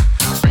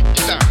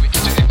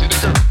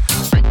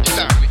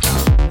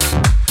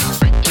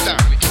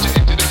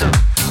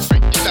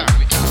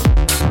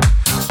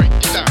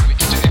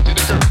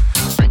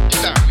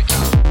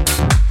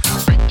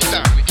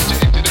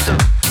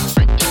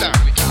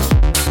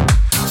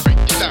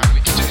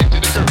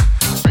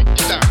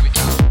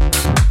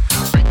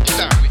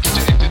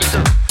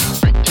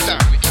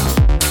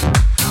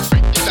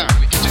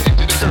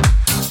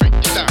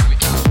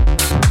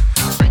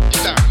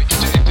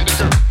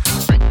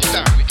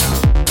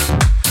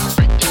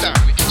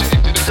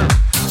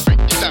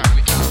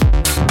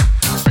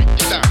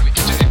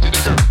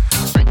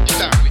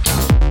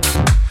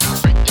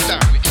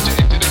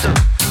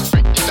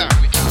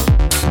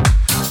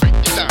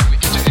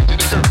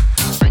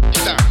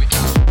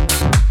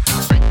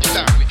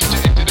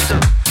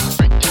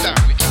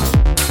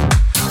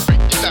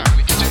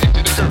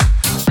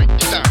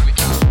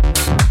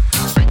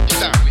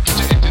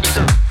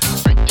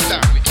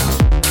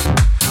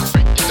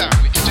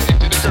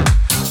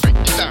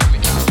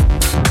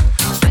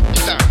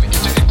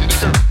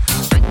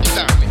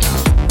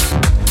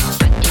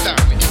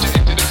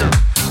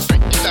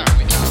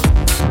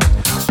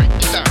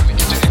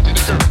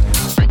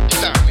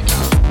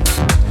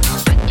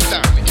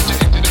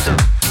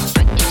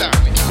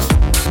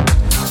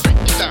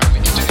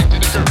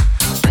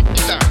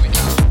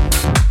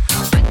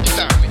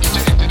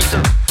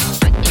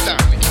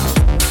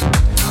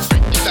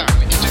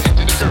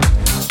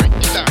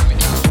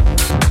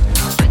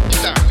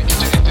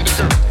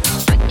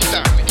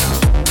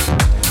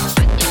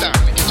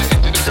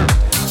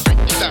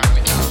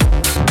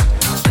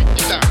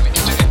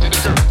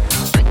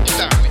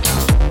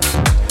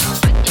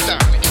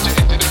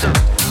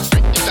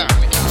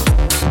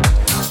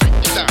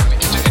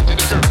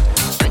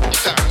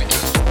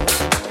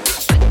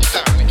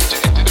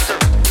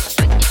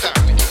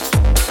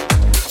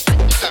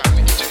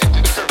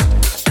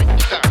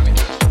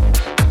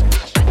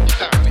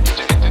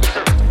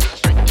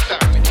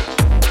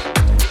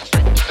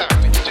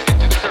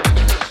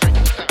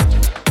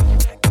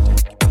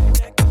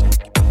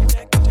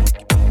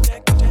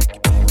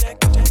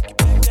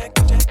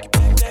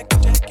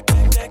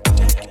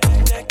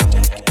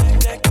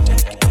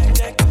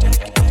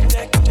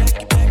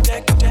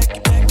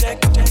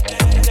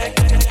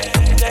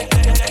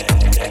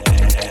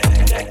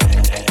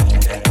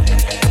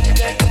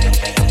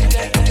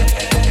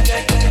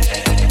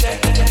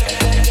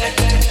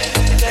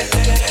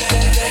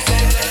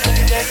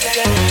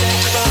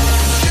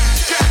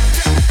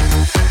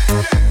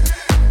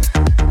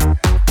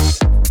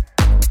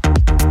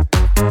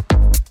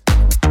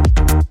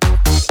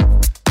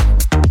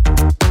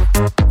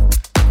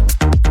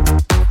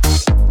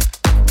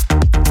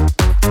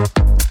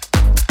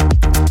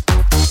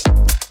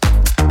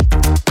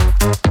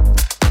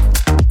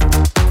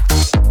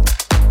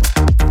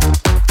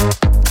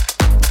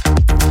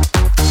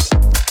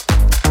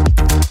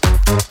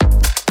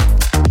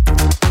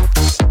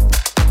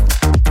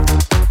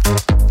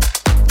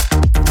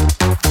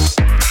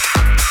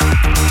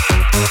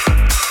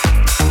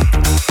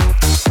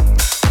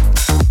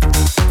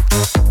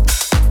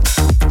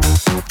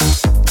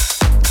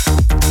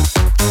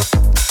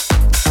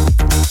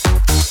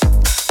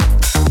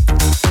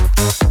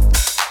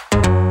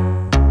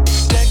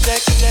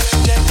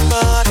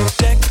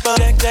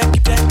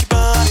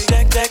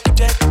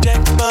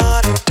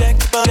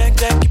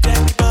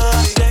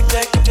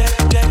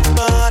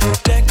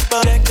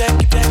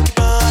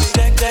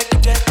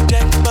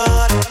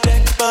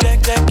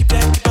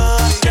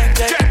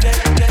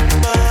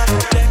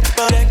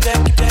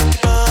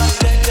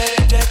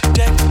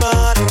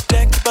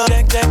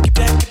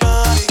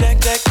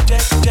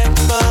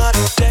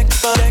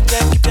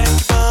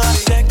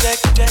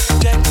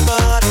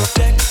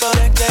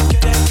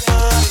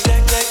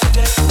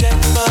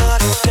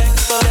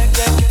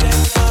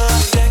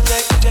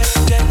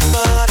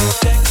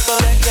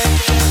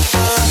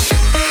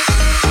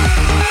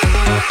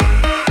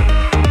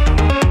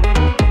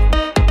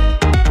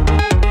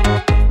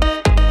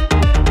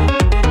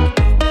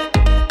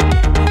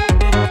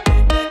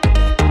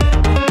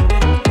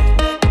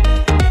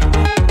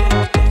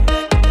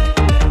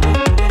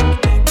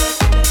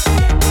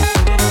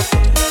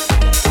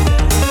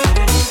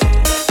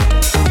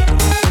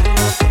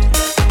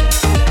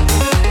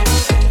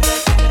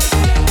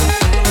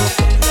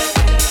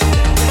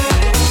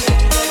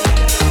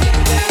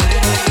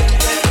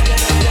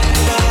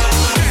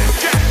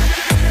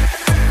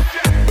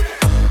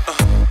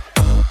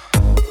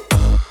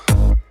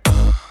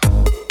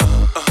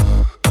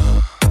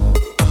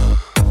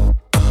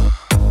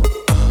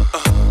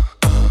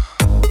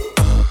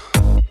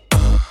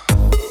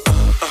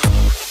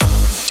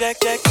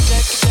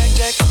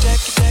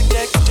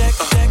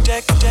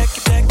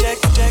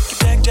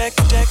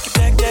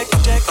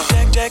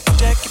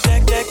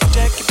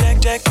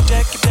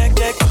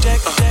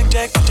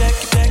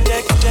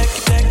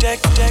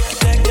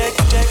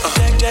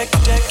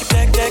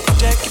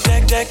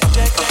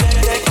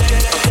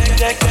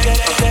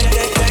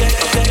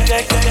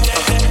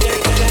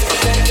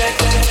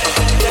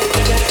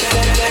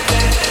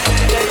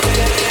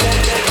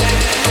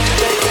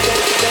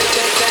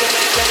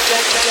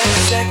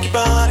 Shake your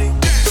body.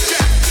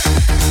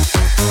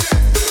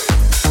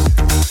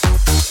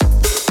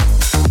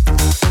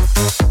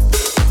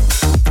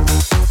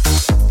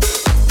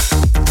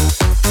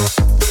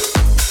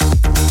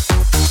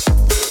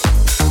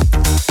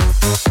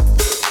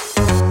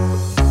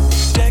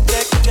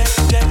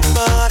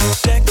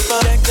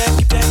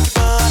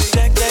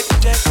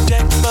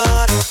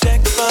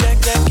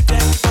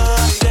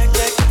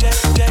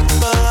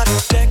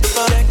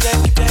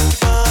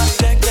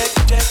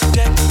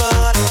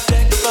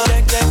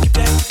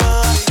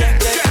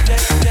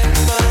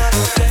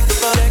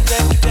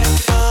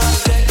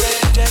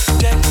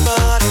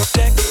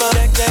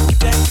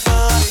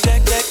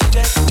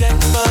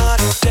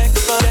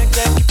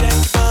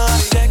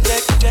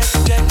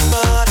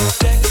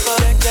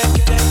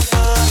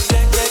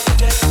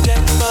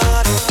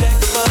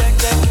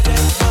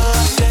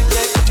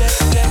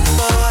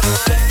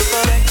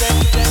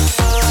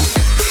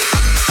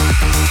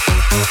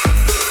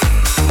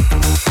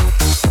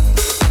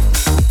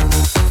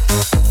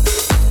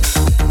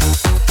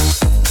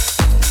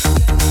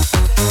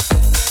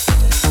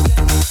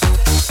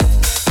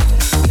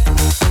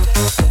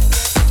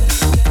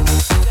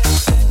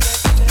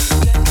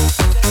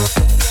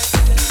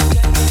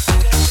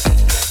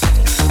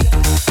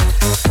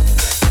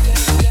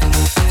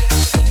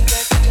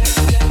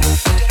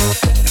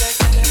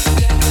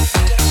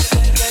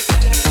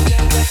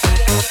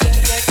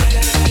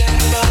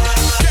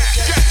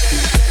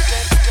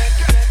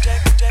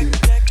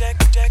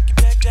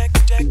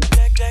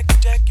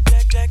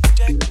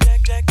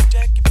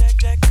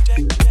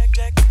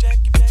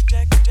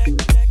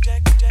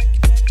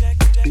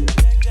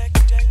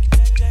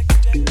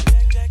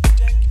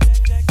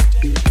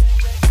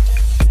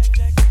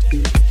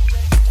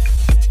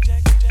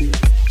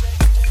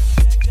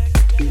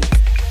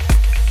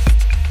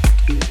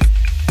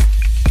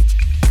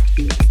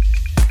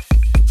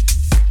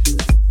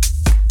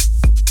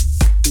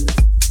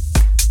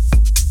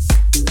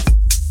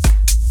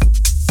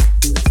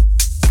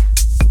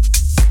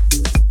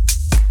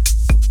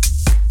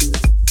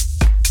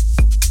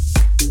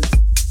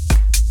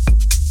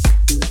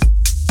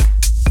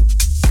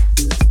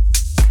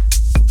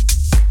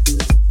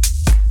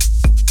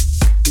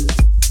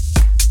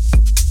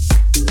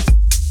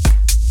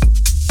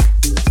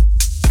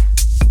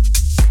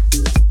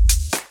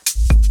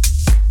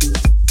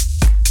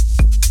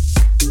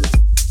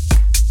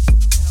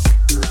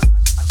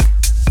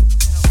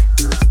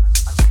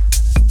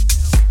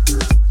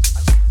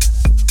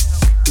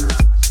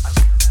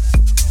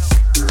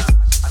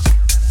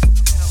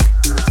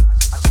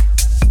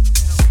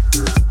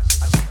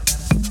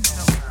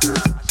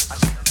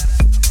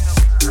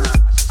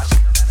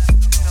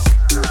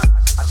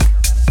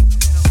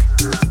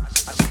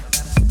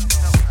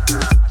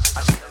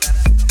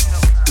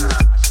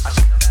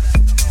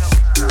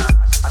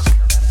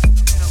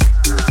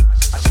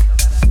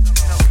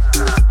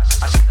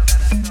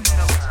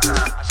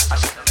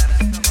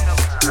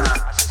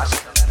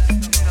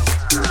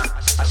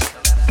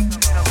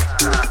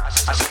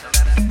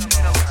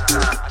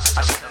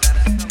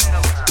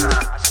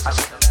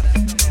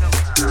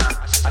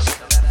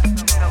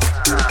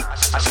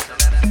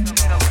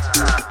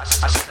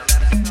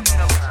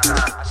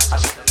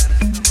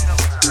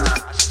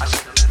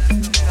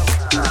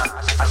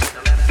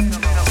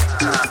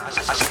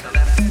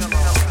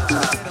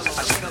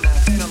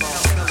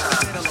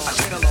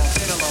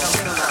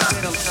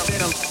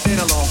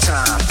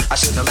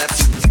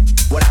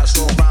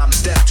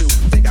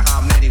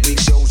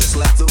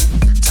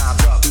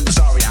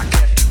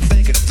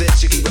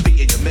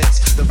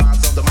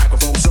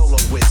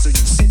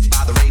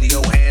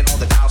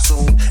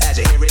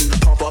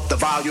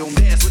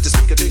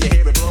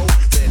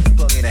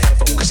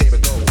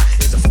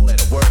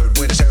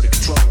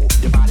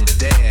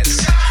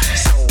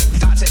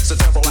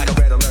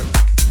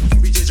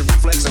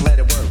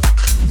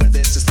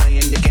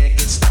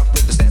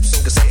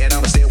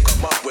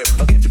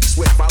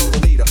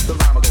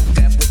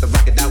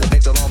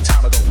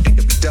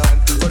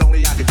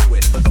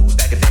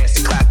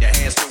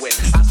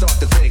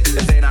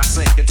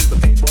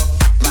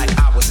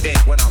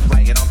 When I'm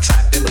writing, I'm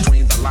trapped in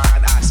between the line.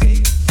 I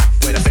escape.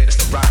 When I finish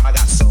the rhyme, I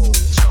got soul.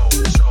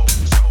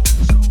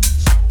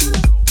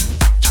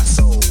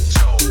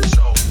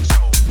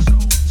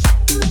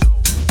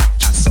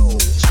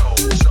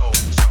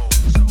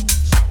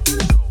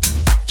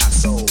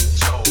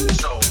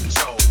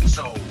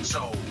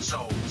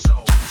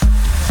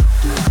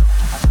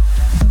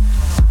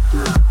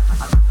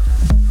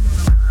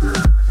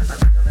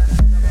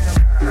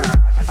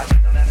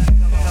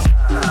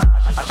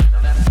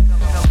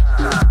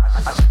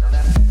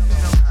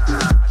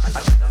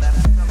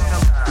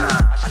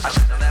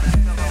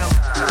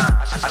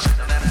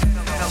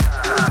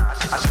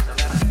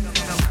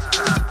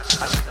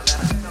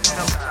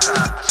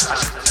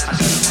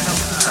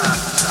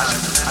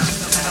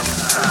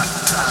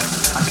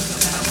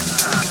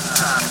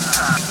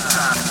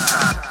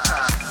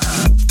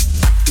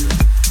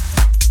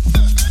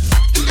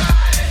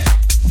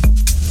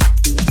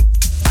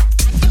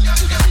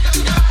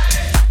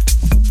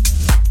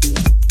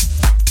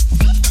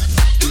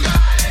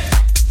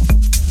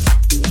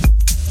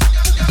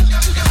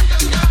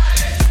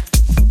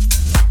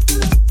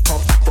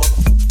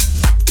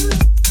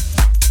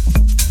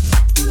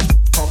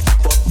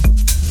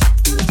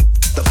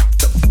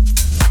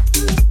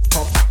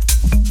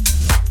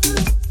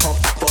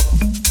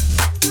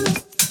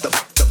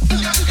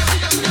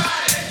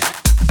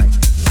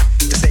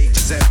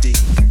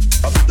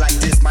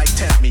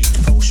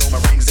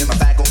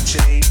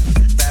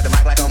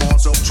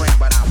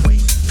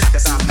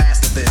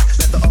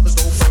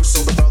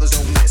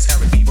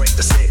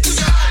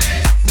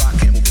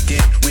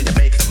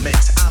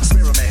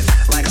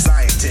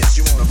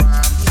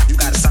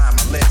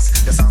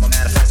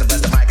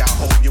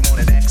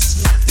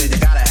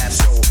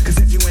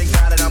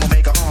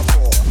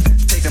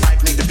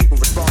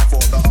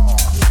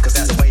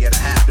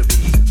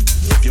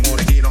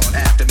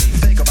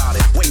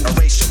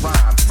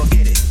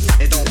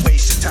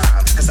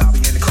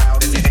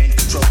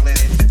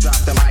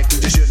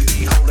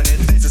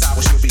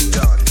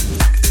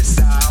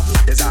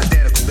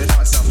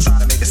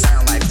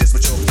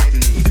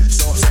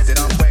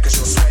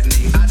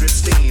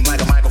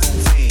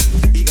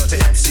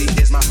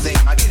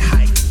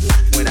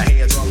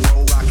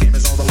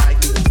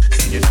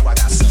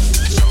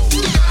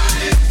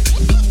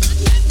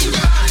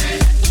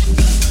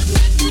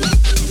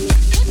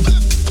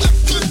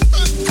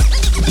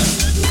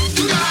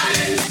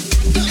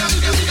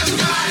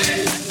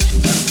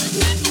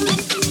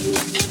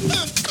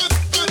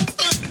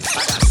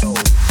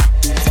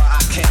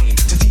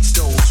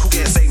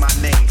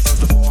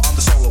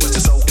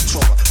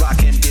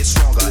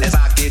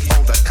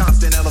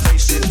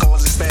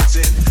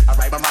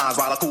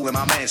 pool in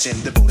my mansion.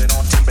 They put it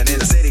on tape and in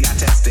the city I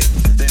test it.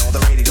 Then on the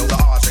radio the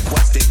odds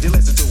requested. You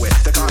listen to it,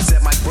 the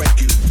concept might break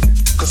you.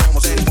 Cause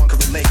almost anyone can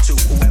relate to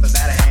whoever's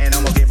out of hand.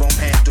 I'ma give them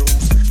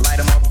handles.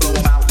 Light them up, blow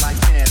them out like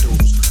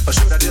candles. Or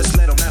should I just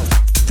let them know?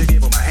 To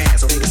give them a hand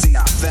so they can see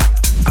how I felt.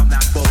 I'm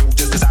not bold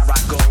just cause I rock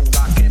gold.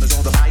 Rock cameras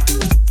on the mic.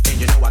 And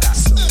you know I got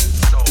soul. You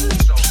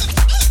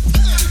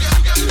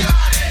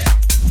got it.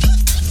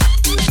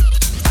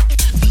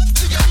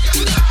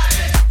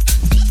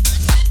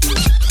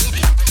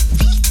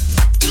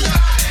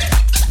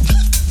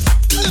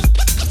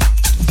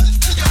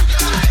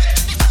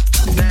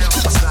 Now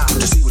I'ma stop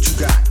to see what you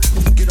got.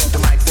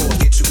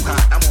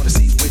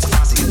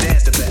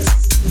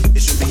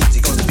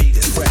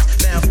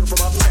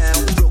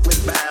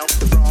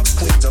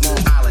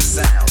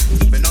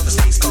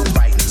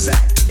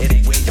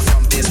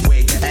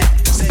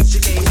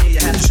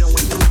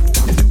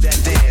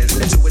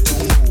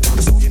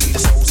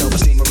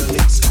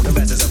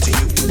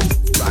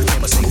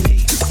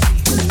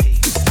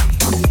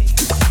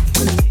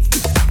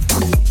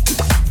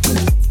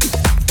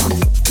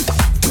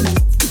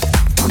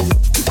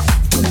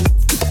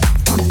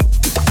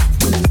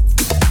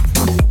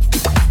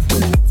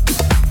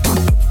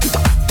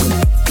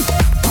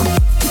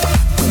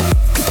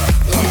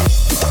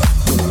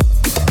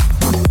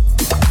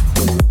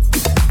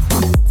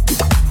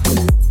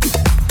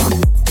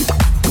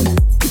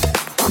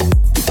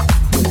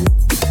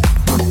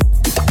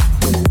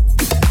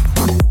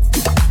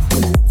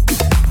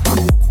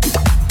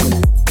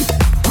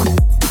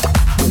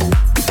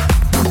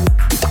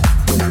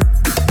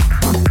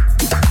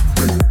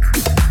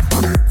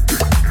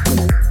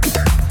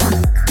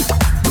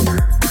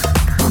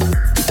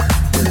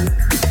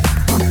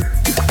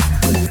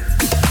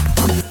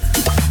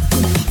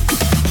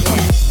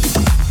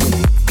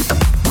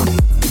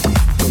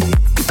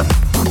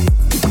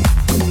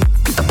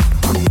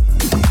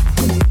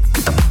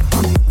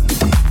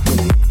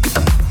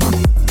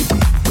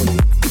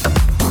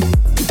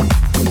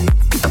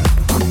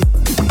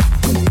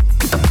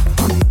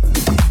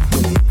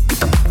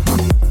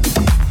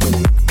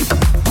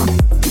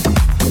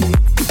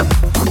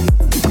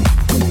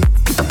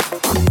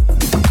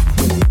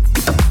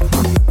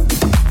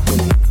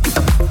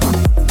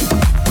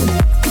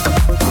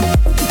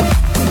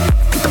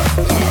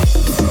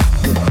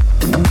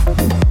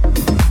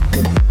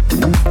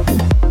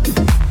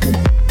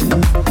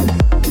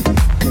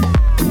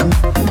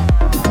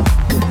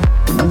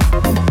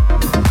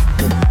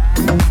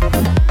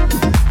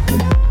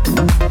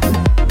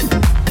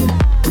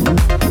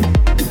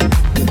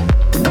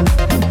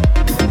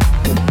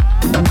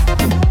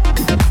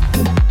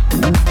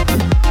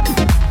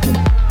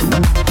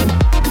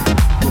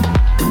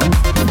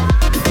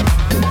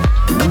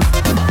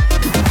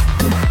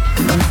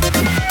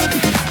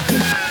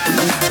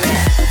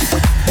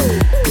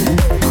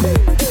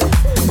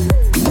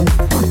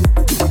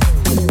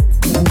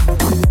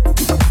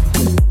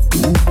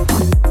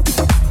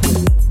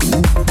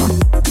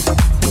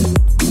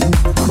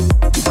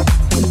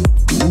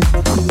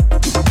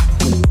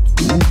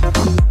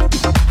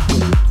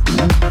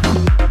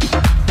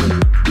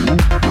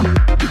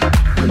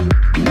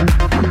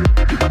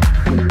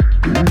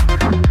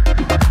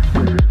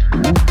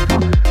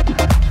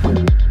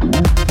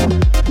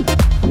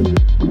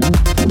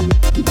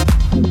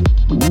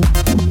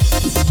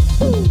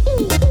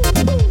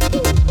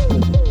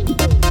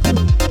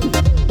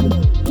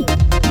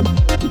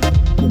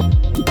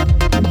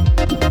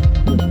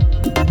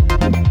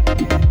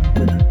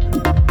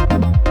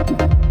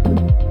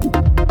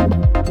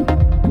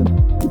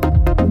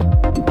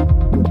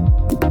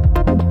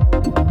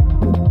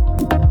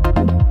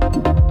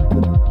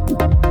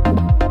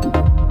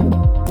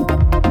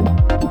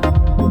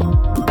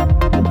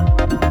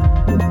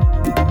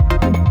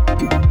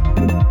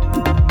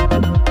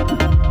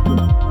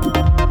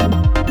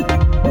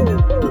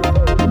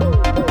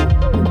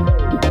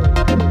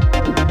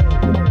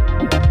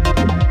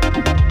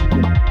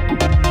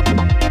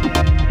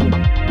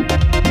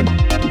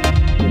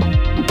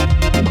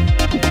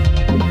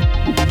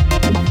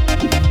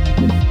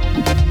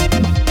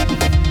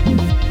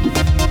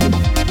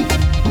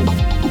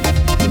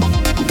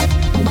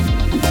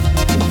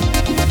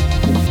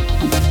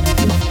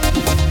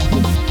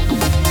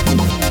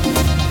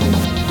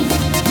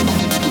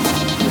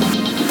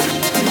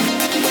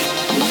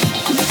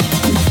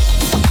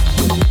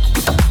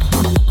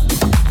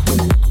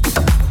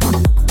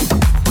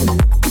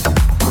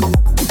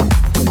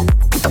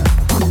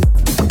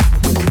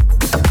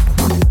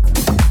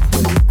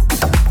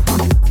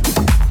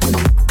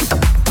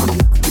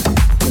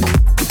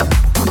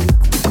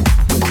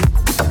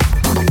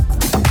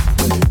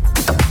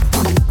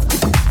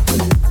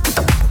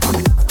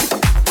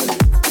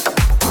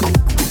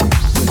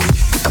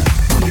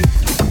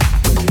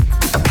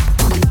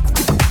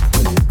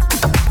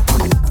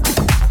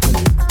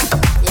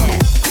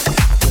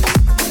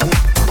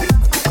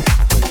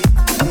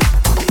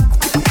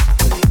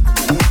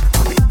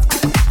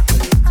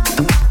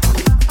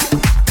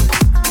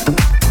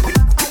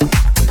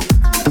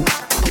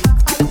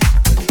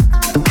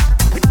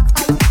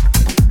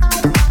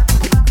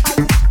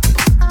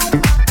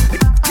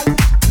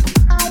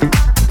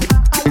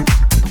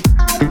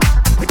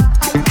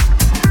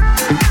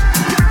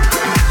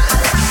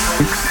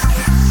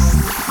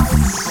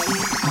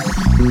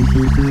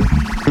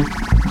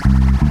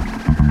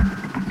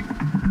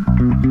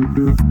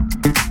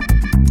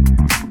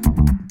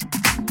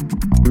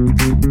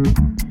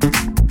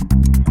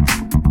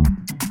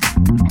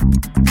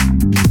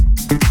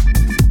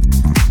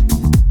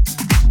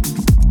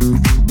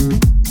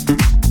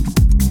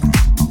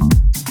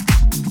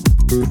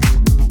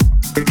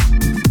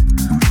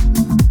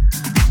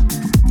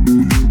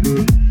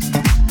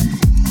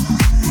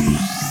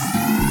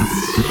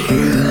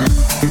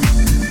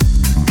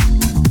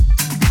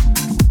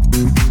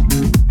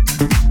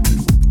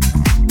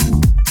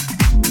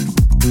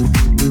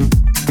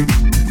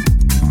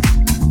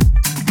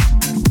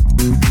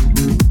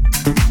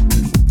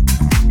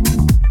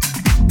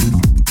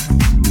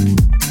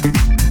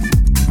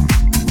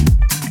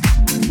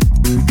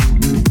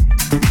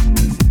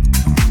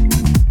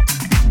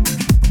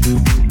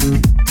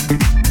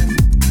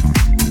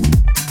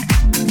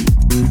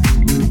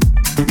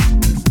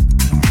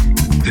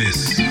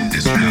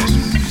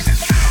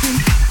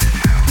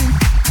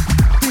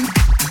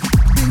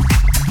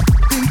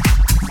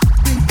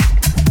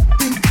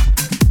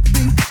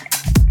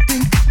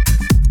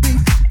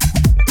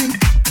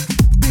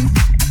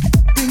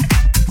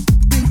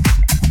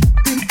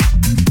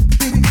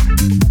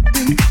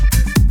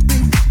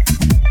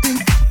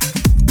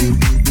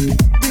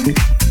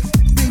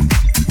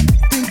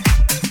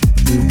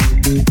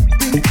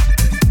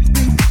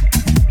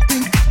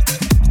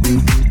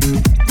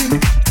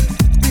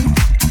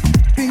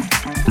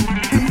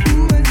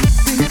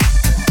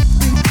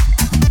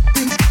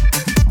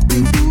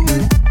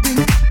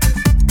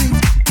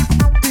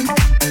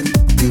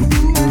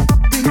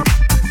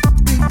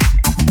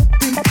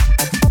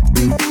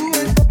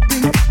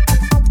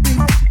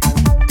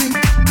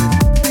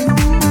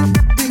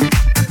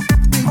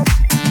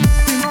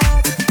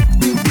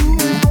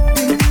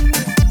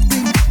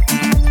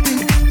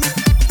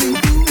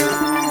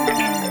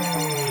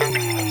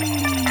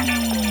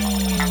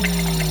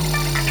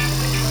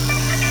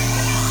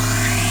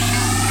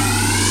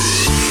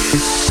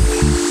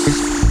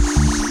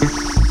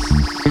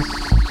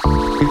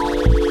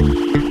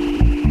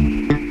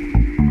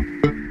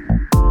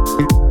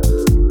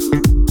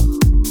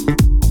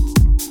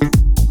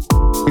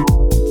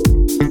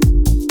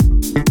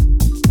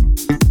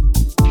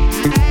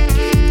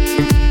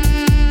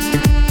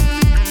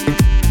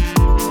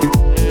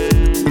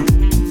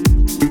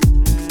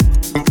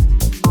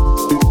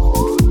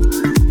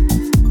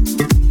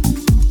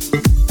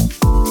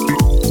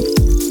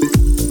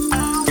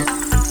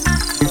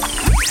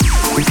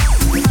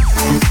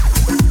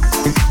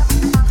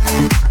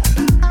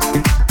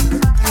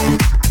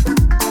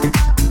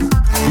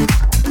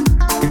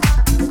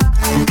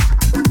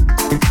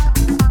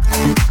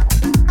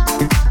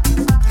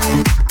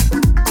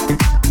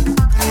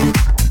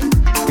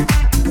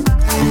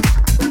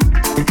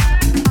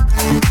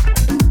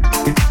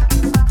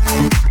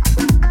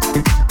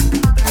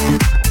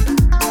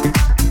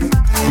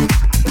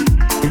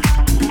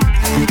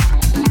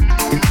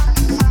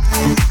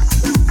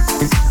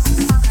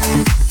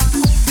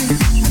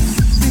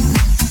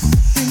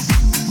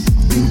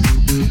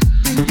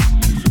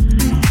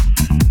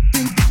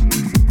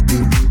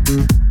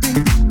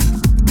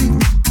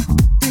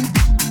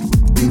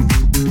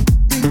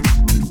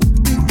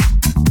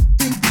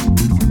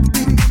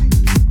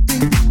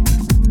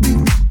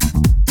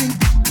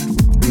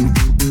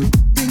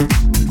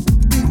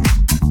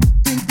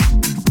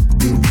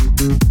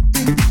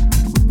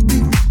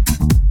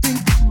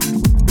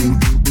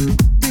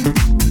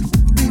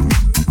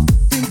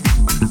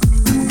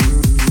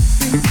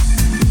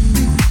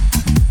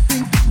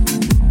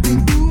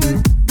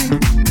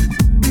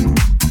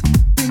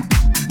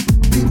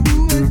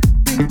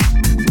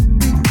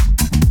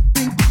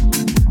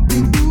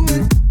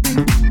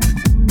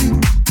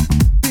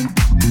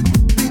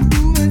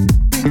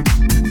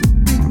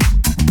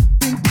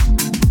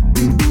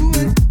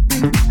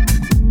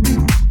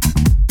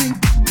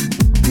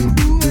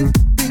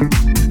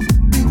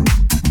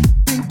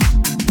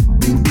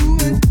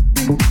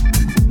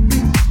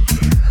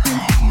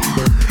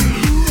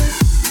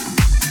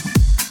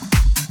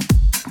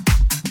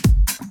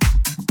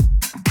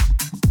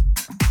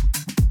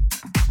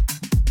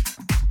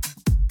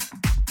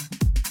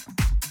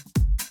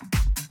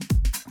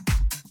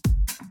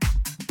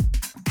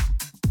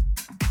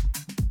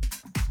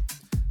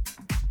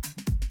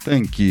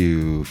 Thank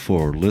you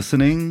for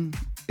listening.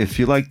 If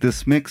you like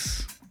this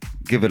mix,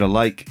 give it a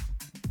like,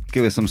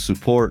 give it some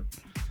support,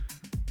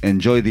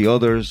 enjoy the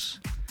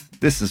others.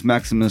 This is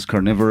Maximus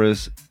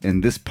Carnivorous,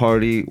 and this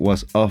party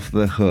was off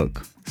the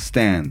hook.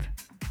 Stand.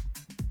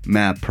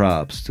 Mad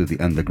props to the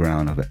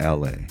underground of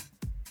LA.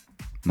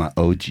 My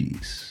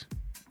OGs.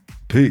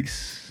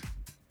 Peace.